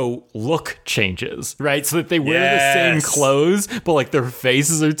also look changes, right? So that they wear the same Yes. clothes, but like their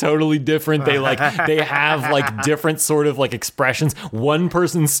faces are totally different. They have like different sort of like expressions. One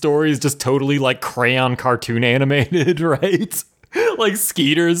person's story is just totally like crayon cartoon animated, right? Like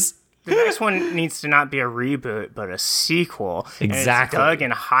Skeeter's. The next one needs to not be a reboot, but a sequel. And Exactly. it's Doug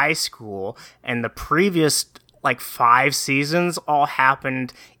in high school, and the previous like 5 seasons all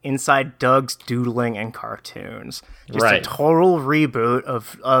happened inside Doug's doodling and cartoons. Just Right. a total reboot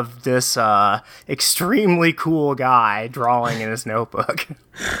of this extremely cool guy drawing in his notebook.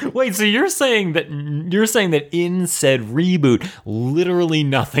 Wait, so you're saying that in said reboot, literally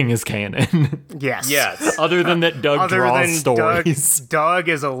nothing is canon, Yes. Yes. other than that Doug Other draws than stories. Doug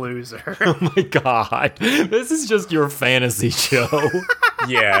is a loser. Oh my god, this is just your fantasy show.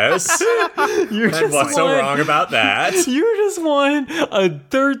 Yes. You're And just what's so want- wrong about that? You just want a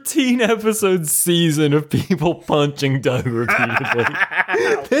 13-episode season of people punching Doug repeatedly.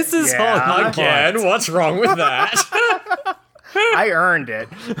 This is all you Again, what's wrong with that? I earned it.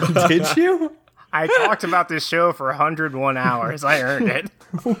 want. Did you? I talked about this show for 101 hours. I earned it.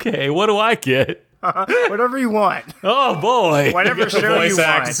 Okay, what do I get? Whatever you want. Oh boy, Whatever show you Voice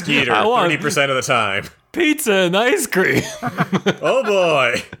act want. Skeeter I want- 30% of the time. pizza and ice cream. Oh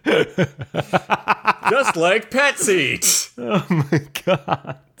boy. Just like pets eat. Oh my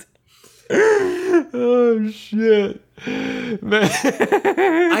god. Oh shit. Man.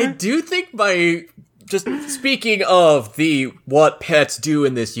 I do think just speaking of the what pets do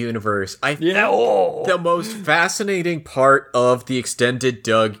in this universe, I think the most fascinating part of the extended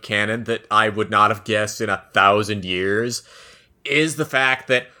Doug canon that I would not have guessed in 1,000 years is the fact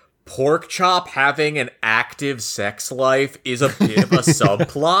that Porkchop having an active sex life is a bit of a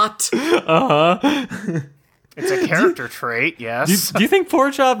subplot. It's a character trait, yes. Do you think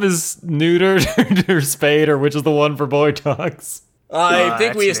Porkchop is neutered or spayed, or which is the one for boy dogs? I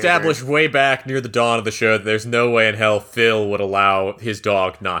think we that's established way back near the dawn of the show that there's no way in hell Phil would allow his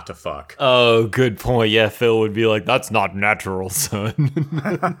dog not to fuck. Oh, good point. Yeah, Phil would be like, that's not natural, son.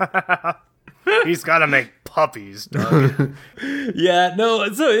 He's got to make puppies, Doug. Yeah,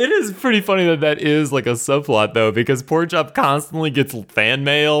 no, so it is pretty funny that is like a subplot, though, because Porkchop constantly gets fan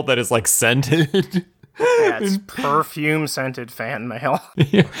mail that is like scented. Yeah, it's perfume-scented fan mail.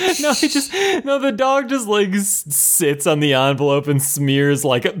 Yeah. The dog just like sits on the envelope and smears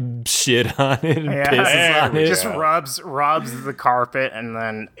like shit on it and pisses on it. Just rubs the carpet, and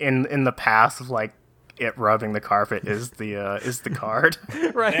then in the path of like it rubbing the carpet is the card.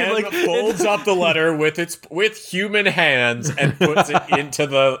 Right? And Like, folds up the letter with human hands and puts it into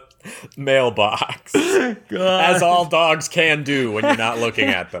the mailbox. As all dogs can do when you're not looking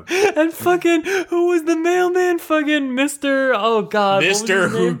at them. and fucking, who was the mailman? Fucking Mr. Oh, God. what was Mr.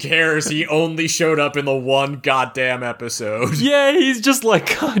 his Who name? Cares? He only showed up in the one goddamn episode. Yeah, he's just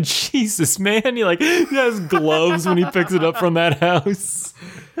like, God, Jesus, man. He has gloves when he picks it up from that house.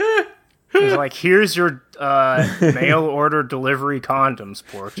 He's like, here's your mail order delivery condoms,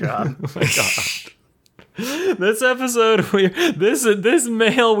 pork chop. Oh my God. This episode, this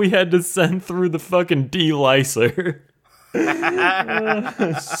mail we had to send through the fucking de-licer.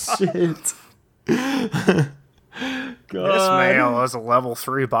 Shit. God. This mail is a level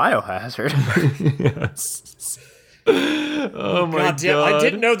 3 biohazard. Yes. Oh my God damn, God. I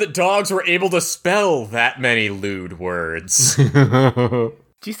didn't know that dogs were able to spell that many lewd words. Do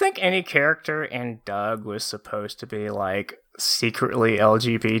you think any character in Doug was supposed to be like secretly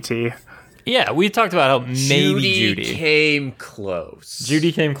LGBT? Yeah, we talked about how maybe Judy came close.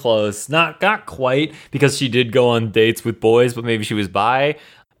 Judy came close. Not quite, because she did go on dates with boys, but maybe she was bi.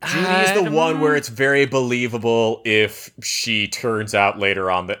 Judy is the one where it's very believable if she turns out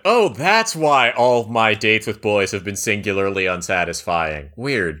later on that, oh, that's why all of my dates with boys have been singularly unsatisfying.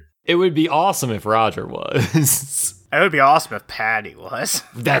 Weird. It would be awesome if Roger was. It would be awesome if Patty was.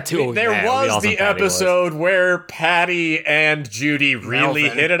 That too. There was the episode where Patty and Judy really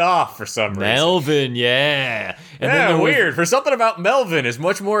Melvin. hit it off for some reason. Melvin, yeah. And Yeah, there was- weird. For something about Melvin is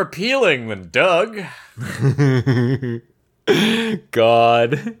much more appealing than Doug.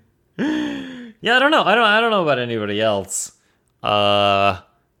 God. Yeah, I don't know. I don't know about anybody else.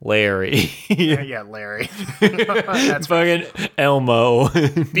 Larry. Yeah, Larry. That's Fucking Elmo.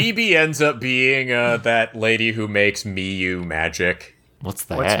 Phoebe ends up being that lady who makes Miyu magic. What's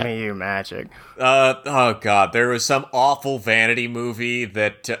that? What's Miyu magic? Oh god, there was some awful vanity movie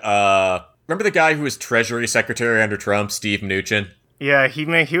that, remember the guy who was Treasury Secretary under Trump, Steve Mnuchin? Yeah,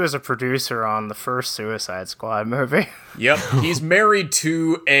 he was a producer on the first Suicide Squad movie. Yep, he's married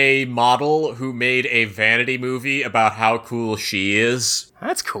to a model who made a vanity movie about how cool she is.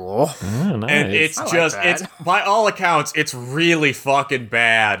 That's cool. Oh, nice. And it's I like just, that. it's, by all accounts, it's really fucking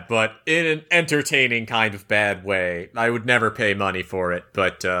bad, but in an entertaining kind of bad way. I would never pay money for it,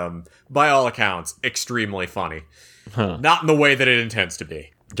 but by all accounts, extremely funny. Not in the way that it intends to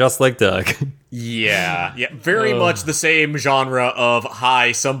be. Just like Doug. Yeah, very much the same genre of,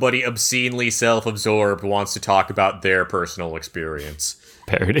 hi, somebody obscenely self-absorbed wants to talk about their personal experience.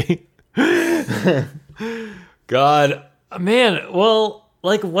 Parody. God. Man, well,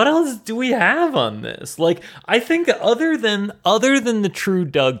 like, what else do we have on this? Like, I think other than the true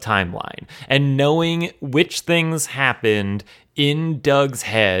Doug timeline and knowing which things happened in Doug's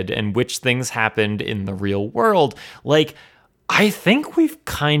head and which things happened in the real world, like, I think we've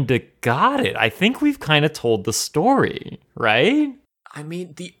kind of got it. I think we've kind of told the story, right? I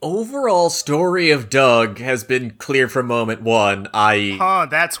mean, the overall story of Doug has been clear from moment one, i.e. Huh,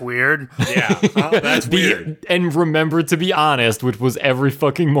 that's weird. Yeah, that's weird. And remember to be honest, which was every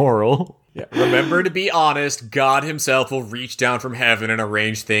fucking moral. Yeah. Remember to be honest, God himself will reach down from heaven and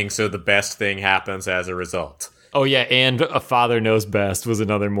arrange things so the best thing happens as a result. Oh yeah, and a father knows best was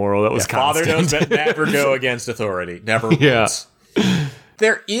another moral that was Father constant. knows that never go against authority. Never Yeah. once.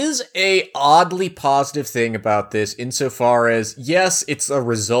 There is a oddly positive thing about this insofar as, yes, it's a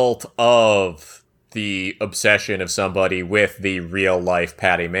result of the obsession of somebody with the real-life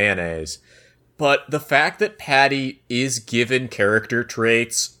Patty Mayonnaise, but the fact that Patty is given character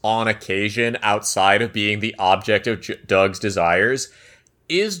traits on occasion outside of being the object of Doug's desires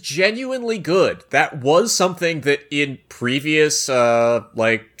is genuinely good. That was something that in previous,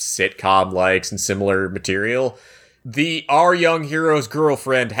 sitcom likes and similar material, our young hero's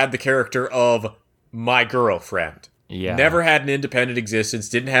girlfriend had the character of my girlfriend. Yeah. Never had an independent existence,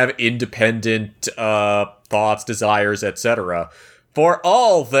 didn't have independent thoughts, desires, etc. For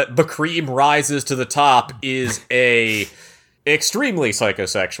all that the cream rises to the top is a extremely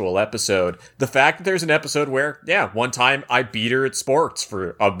psychosexual episode. The fact that there's an episode where, one time I beat her at sports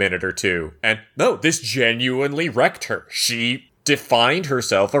for a minute or two, and no, this genuinely wrecked her. She defined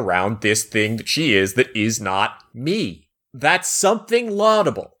herself around this thing that she is that is not me. That's something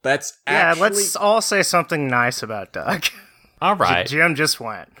laudable. That's actually... Yeah, let's all say something nice about Doug. All right. Jim just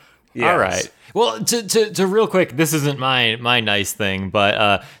went. Yes. All right. Well, to real quick, this isn't my nice thing,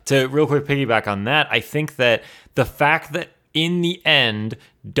 but to real quick piggyback on that, I think that the fact that in the end,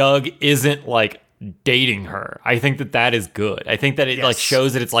 Doug isn't like dating her. I think that is good. I think that it like Yes.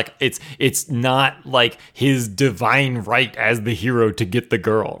 shows that it's like it's not like his divine right as the hero to get the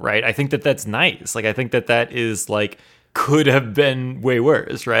girl, right? I think that that's nice. Like I think that is like could have been way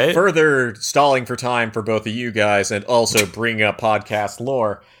worse, right? Further stalling for time for both of you guys and also bring up podcast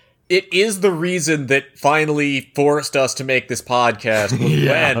lore. It is the reason that finally forced us to make this podcast was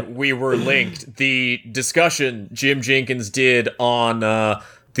when we were linked. The discussion Jim Jenkins did on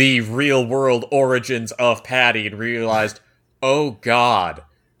the real world origins of Patty and realized, oh god,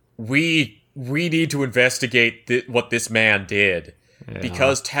 we need to investigate what this man did.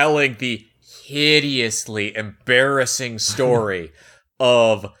 Because telling the hideously embarrassing story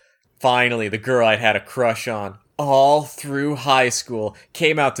of finally the girl I'd had a crush on all through high school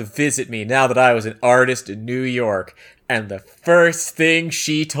came out to visit me now that I was an artist in New York, and the first thing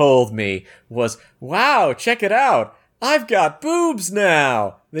she told me was, wow, check it out, I've got boobs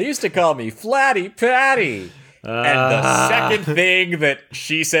now. They used to call me Flatty Patty. And the second thing that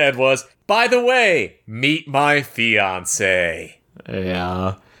she said was, by the way, meet my fiancé.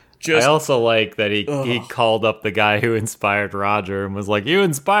 Yeah. I also like that he called up the guy who inspired Roger and was like, you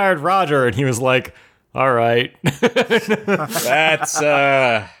inspired Roger. And he was like, all right. That's,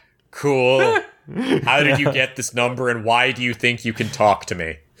 cool. How did you get this number and why do you think you can talk to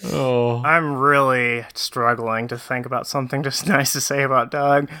me? Oh, I'm really struggling to think about something just nice to say about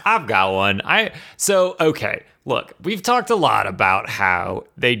Doug. I've got one. Okay. Look, we've talked a lot about how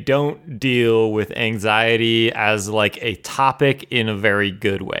they don't deal with anxiety as like a topic in a very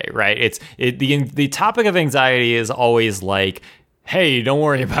good way, right? The topic of anxiety is always like, hey, don't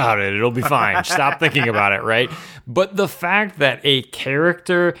worry about it. It'll be fine. Stop thinking about it, right? But the fact that a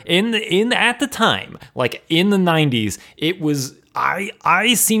character at the time, like in the 90s, it was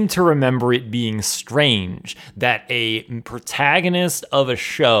I seem to remember it being strange that a protagonist of a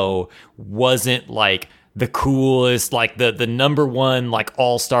show wasn't like the coolest, like the number one, like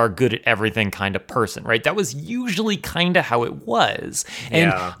all-star, good at everything kind of person, right? That was usually kind of how it was.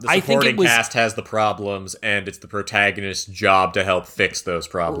 And yeah, the I think it supporting was cast has the problems, and it's the protagonist's job to help fix those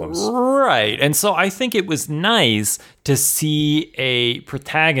problems. right. And so I think it was nice to see a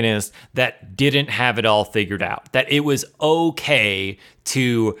protagonist that didn't have it all figured out, that it was okay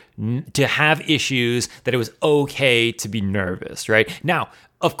to have issues, that it was okay to be nervous, right? Now,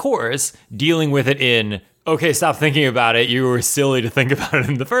 of course, dealing with it in, okay, stop thinking about it, you were silly to think about it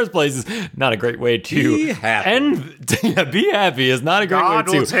in the first place is not a great way to Be happy. be happy is not a great God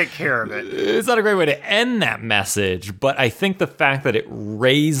way to will take care of it. it's not a great way to end that message, but I think the fact that it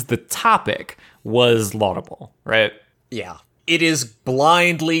raised the topic was laudable, right? Yeah. It is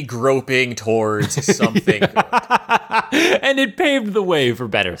blindly groping towards something good. And it paved the way for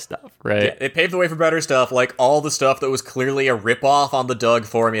better stuff, right? Yeah, it paved the way for better stuff, like all the stuff that was clearly a ripoff on the Doug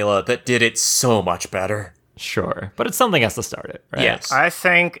formula that did it so much better. Sure. But it's something has to start it, right? Yes. I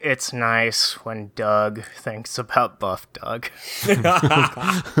think it's nice when Doug thinks about Buff Doug.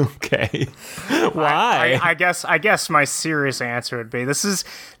 Okay. Why? I guess my serious answer would be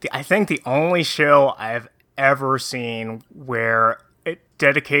I think the only show I've ever seen where it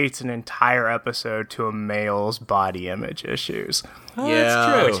dedicates an entire episode to a male's body image issues. Oh, Yeah.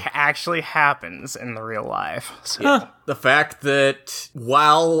 that's true. Which actually happens in the real life. So, The fact that,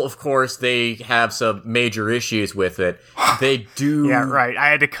 while, of course, they have some major issues with it, they do... yeah, right. I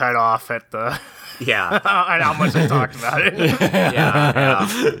had to cut off at the... Yeah. and how much I talked about it. Yeah.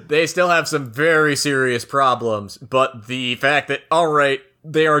 They still have some very serious problems, but the fact that, alright,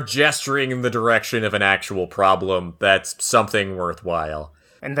 they are gesturing in the direction of an actual problem, that's something worthwhile.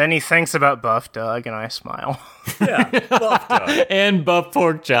 And then he thinks about Buff Doug, and I smile. Yeah, Buff Doug. And buff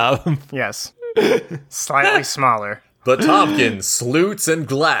pork chop. Yes. Slightly smaller. But Tompkins, Sloots, and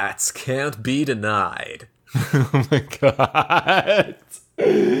Glatz can't be denied. Oh my god.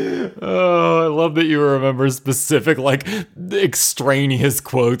 Oh, I love that you remember specific, like, extraneous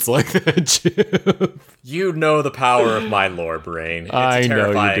quotes like that, Jim. You know the power of my lore brain. It's I a know you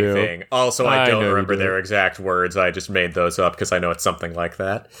terrifying do. thing. Also, I I don't know you remember do. their exact words. I just made those up because I know it's something like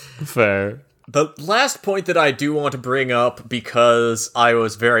that. Fair. The last point that I do want to bring up, because I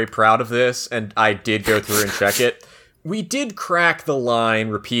was very proud of this, and I did go through and check it, we did crack the line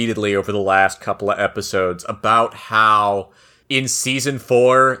repeatedly over the last couple of episodes about how in Season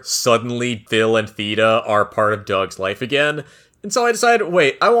 4, suddenly Phil and Theta are part of Doug's life again. And so I decided,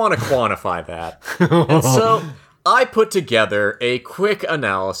 wait, I want to quantify that. And so I put together a quick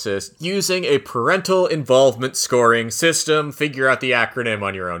analysis using a parental involvement scoring system. Figure out the acronym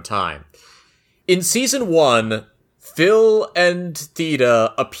on your own time. In Season 1, Phil and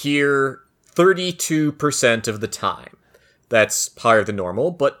Theta appear 32% of the time. That's higher than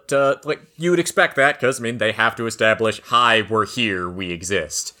normal, but, you would expect that, because, they have to establish, hi, we're here, we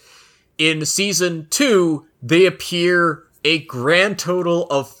exist. In Season 2, they appear a grand total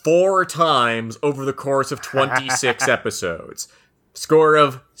of 4 times over the course of 26 episodes. Score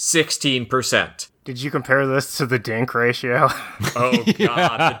of 16%. Did you compare this to the Dink ratio? Oh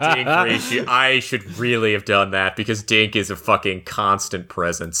god, the Dink ratio. I should really have done that, because Dink is a fucking constant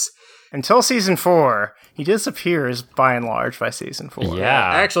presence. Until Season 4, he disappears by and large by Season 4.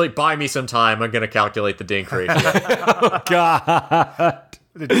 Yeah. Actually, buy me some time, I'm gonna calculate the Dink ratio. Oh, God.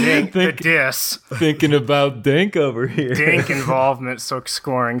 The Dink, the DIS. Thinking about Dink over here. Dink involvement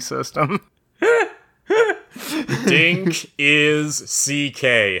scoring system. Dink is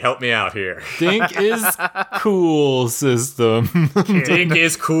CK. Help me out here. Dink is cool system. Dink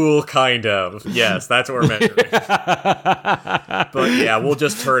is cool, kind of. Yes, that's what we're measuring. But yeah, we'll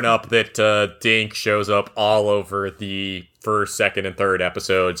just turn up that Dink shows up all over the first, second, and third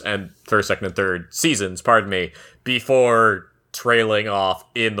episodes, and first, second, and third seasons, before trailing off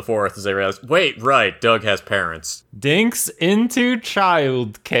in the fourth as they realize, wait, right, Doug has parents. Dink's into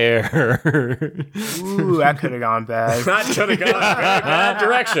childcare. Ooh, that could have gone bad. That could have gone a very bad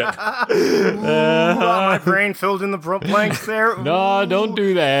direction. My brain filled in the blanks there. Ooh. No, don't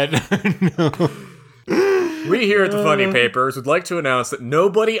do that. No. We here at the Funny Papers would like to announce that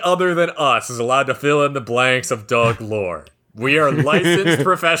nobody other than us is allowed to fill in the blanks of Doug lore. We are licensed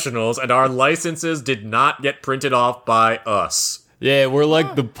professionals, and our licenses did not get printed off by us. Yeah, we're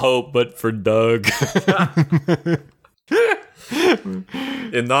like the Pope, but for Doug.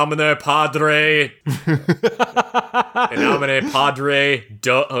 In nomine Padre. In nomine Padre,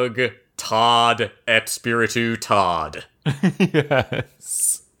 Doug, Todd, et Spiritu Todd.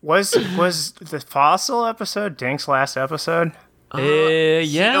 Yes. Was the fossil episode Dink's last episode? Yeah,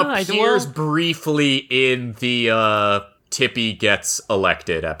 He appears briefly in the Tippy Gets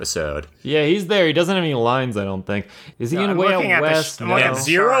Elected episode. Yeah, he's there. He doesn't have any lines, I don't think. Is he in I'm Way looking Out at the West? I'm No. looking And at the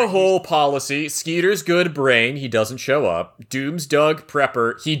Zero chart. Hole Policy, Skeeter's Good Brain, he doesn't show up. Doom's Doug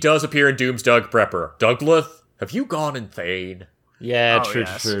Prepper, he does appear in Doom's Doug Prepper. Douglas, have you gone insane? Yeah, Oh, true,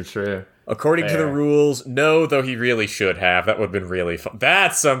 yes. true. According to the rules, no, though he really should have. That would have been really fun.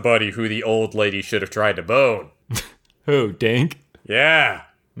 That's somebody who the old lady should have tried to bone. Who, Dink? Yeah,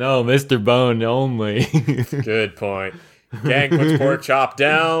 No, Mr. Bone only. good point. Gang puts pork chop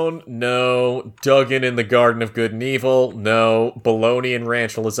down. No. Duggan in the Garden of Good and Evil. No. Bologna and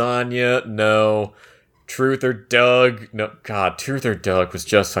ranch lasagna. No. Truth or Doug. No. God, Truth or Doug was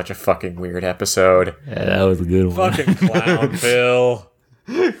just such a fucking weird episode. Yeah, that was a good one. Fucking clown Phil.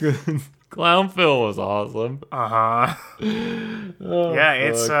 Clown Phil was awesome. Yeah,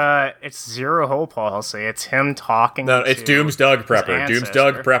 it's Zero Hole Policy. It's him talking. No, it's to Doom's Doug Prepper. his Doom's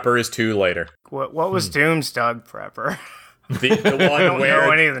Doug ancestor. Prepper is 2 later. What was Doom's Doug Prepper? The I one don't know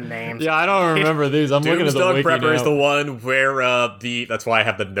where any of the names. Yeah, I don't remember these. I'm looking Doom's at the Doug wiki Prepper now. is the one where that's why I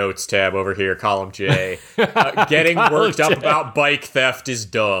have the notes tab over here, column J. Getting worked up J. about bike theft is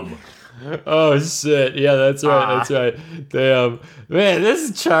dumb. Oh shit! Yeah, that's right. That's right. Damn, man,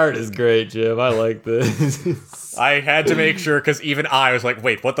 this chart is great, Jim. I like this. I had to make sure because even I was like,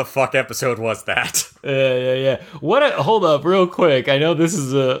 wait, what the fuck episode was that? Yeah. Hold up, real quick. I know this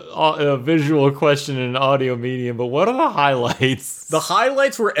is a visual question in an audio medium, but what are the highlights? The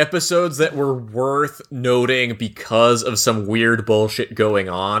highlights were episodes that were worth noting because of some weird bullshit going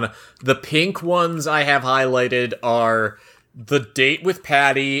on. The pink ones I have highlighted are the date with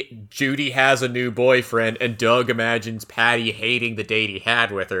Patty, Judy has a new boyfriend, and Doug imagines Patty hating the date he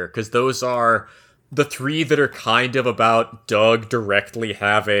had with her, because those are the 3 that are kind of about Doug directly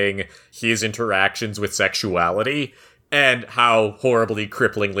having his interactions with sexuality, and how horribly,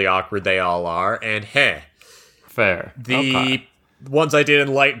 cripplingly awkward they all are, and Fair. The ones I did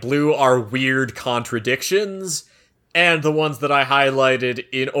in light blue are weird contradictions, and the ones that I highlighted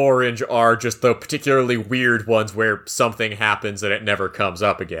in orange are just the particularly weird ones where something happens and it never comes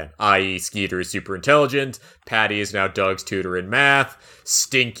up again, i.e. Skeeter is super intelligent, Patty is now Doug's tutor in math,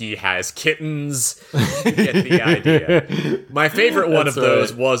 Stinky has kittens. You get the idea. My favorite one That's of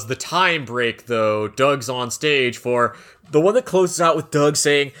those right. was the time break, though. Doug's on stage for the one that closes out with Doug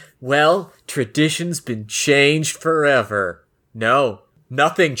saying, well, tradition's been changed forever. No,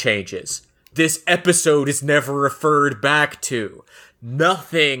 nothing changes. This episode is never referred back to.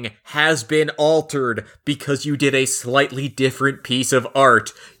 Nothing has been altered because you did a slightly different piece of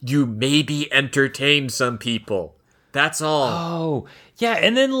art. You maybe entertained some people. That's all. Oh, yeah,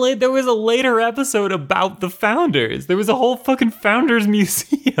 and then there was a later episode about the Founders. There was a whole fucking Founders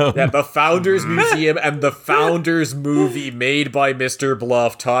Museum. Yeah, the Founders Museum and the Founders movie made by Mr.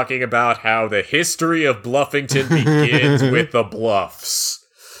 Bluff talking about how the history of Bluffington begins with the Bluffs.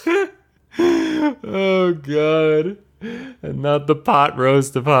 Oh, God. And not the pot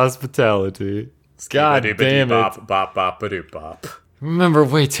roast of hospitality. God damn it. Bop, bop, ba-doop, bop. Remember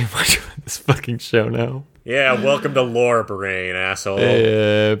way too much about this fucking show now. Yeah, welcome to Lore Brain, asshole.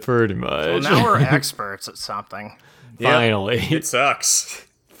 Yeah, pretty much. Well, now we're experts at something. Finally. It sucks.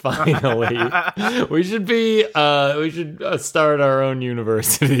 Finally. We should start our own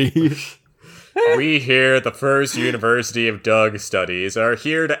university. We here, the First University of Doug Studies, are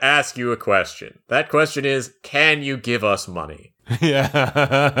here to ask you a question. That question is, can you give us money?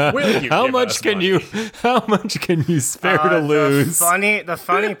 Yeah. Will you how give much us can money? How much can you spare to lose? The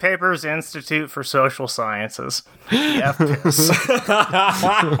Funny Papers Institute for Social Sciences. FPIS.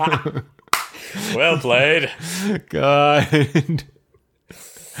 Well played. God.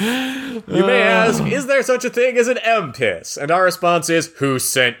 You may ask, is there such a thing as an MPIS? And our response is, who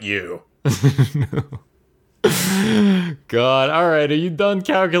sent you? God, alright, are you done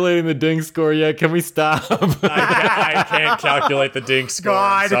calculating the dink score yet? Can we stop? I can't calculate the dink score.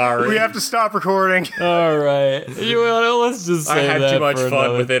 God, sorry. we have to stop recording. Alright. Let's just say I had that too much for fun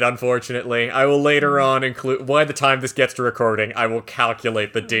another- with it, unfortunately. I will later on include, by the time this gets to recording, I will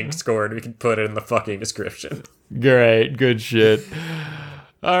calculate the dink score and we can put it in the fucking description. Great, good shit.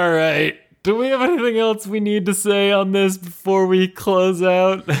 Alright. Do we have anything else we need to say on this before we close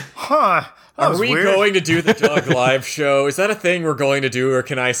out? Huh. That Are was we weird. going to do the Doug Live show? Is that a thing we're going to do, or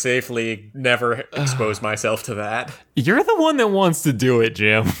can I safely never expose myself to that? You're the one that wants to do it,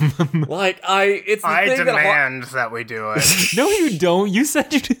 Jim. It's the I thing demand that we do it. No, you don't. You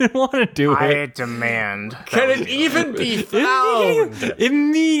said you didn't want to do I it. demand. Can it even be found?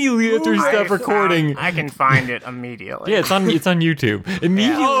 Immediately after we stop recording. I can find it immediately. Yeah, it's on YouTube.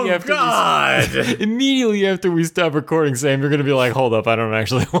 Immediately Oh, after God! immediately after we stop recording, Sam, you're gonna be like, "Hold up, I don't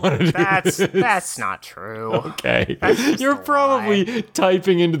actually want to do That's not true. Okay, just you're a probably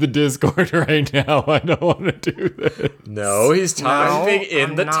typing into the Discord right now. I don't want to do this. No, he's typing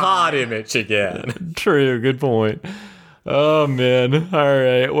in I'm the not. Todd image again. True, good point. Oh man. All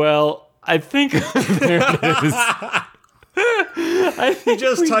right. Well, I think there it is. I think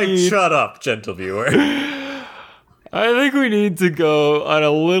Just we type need- "shut up," gentle viewer. I think we need to go on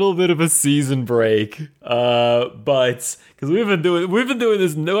a little bit of a season break, but because we've been doing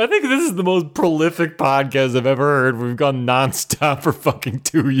this. No, I think this is the most prolific podcast I've ever heard. We've gone nonstop for fucking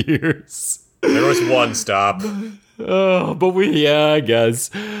 2 years. There was one stop. Oh, but I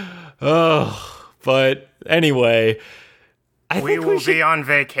guess. Oh, but anyway, I We think will we should. be on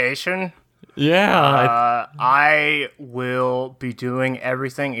vacation. Yeah, I will be doing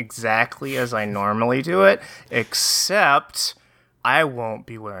everything exactly as I normally do it, except I won't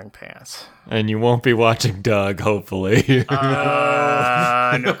be wearing pants. and you won't be watching Doug, hopefully.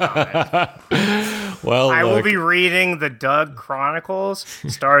 No comment. Well, I will look, be reading the Doug Chronicles,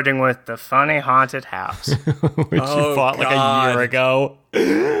 starting with the funny haunted house. which you Oh, fought like a God. year ago.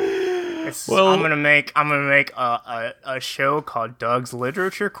 Well- I'm gonna make a show called Doug's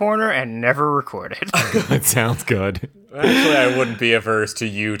Literature Corner and never record it. That sounds good. Actually, I wouldn't be averse to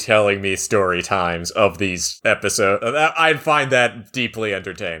you telling me story times of these episodes. I'd find that deeply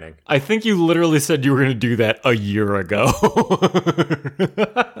entertaining. I think you literally said you were going to do that a year ago.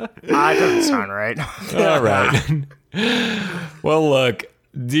 That doesn't sound right. All right. Well, look,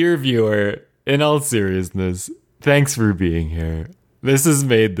 dear viewer, in all seriousness, thanks for being here. This has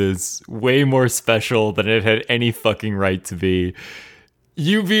made this way more special than it had any fucking right to be.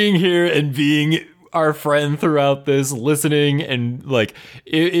 You being here and being our friend throughout this, listening, and like,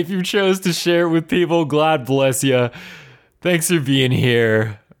 if you chose to share it with people, God bless you. Thanks for being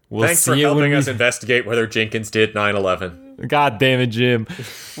here. We'll Thanks see for you when helping we- us investigate whether Jenkins did 9/11. God damn it, Jim.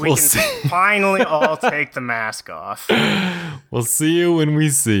 We We'll can see. finally all take the mask off. We'll see you when we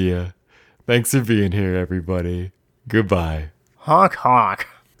see you. Thanks for being here, everybody. Goodbye. Honk honk.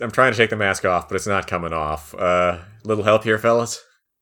 I'm trying to take the mask off, but it's not coming off. Little help here, fellas?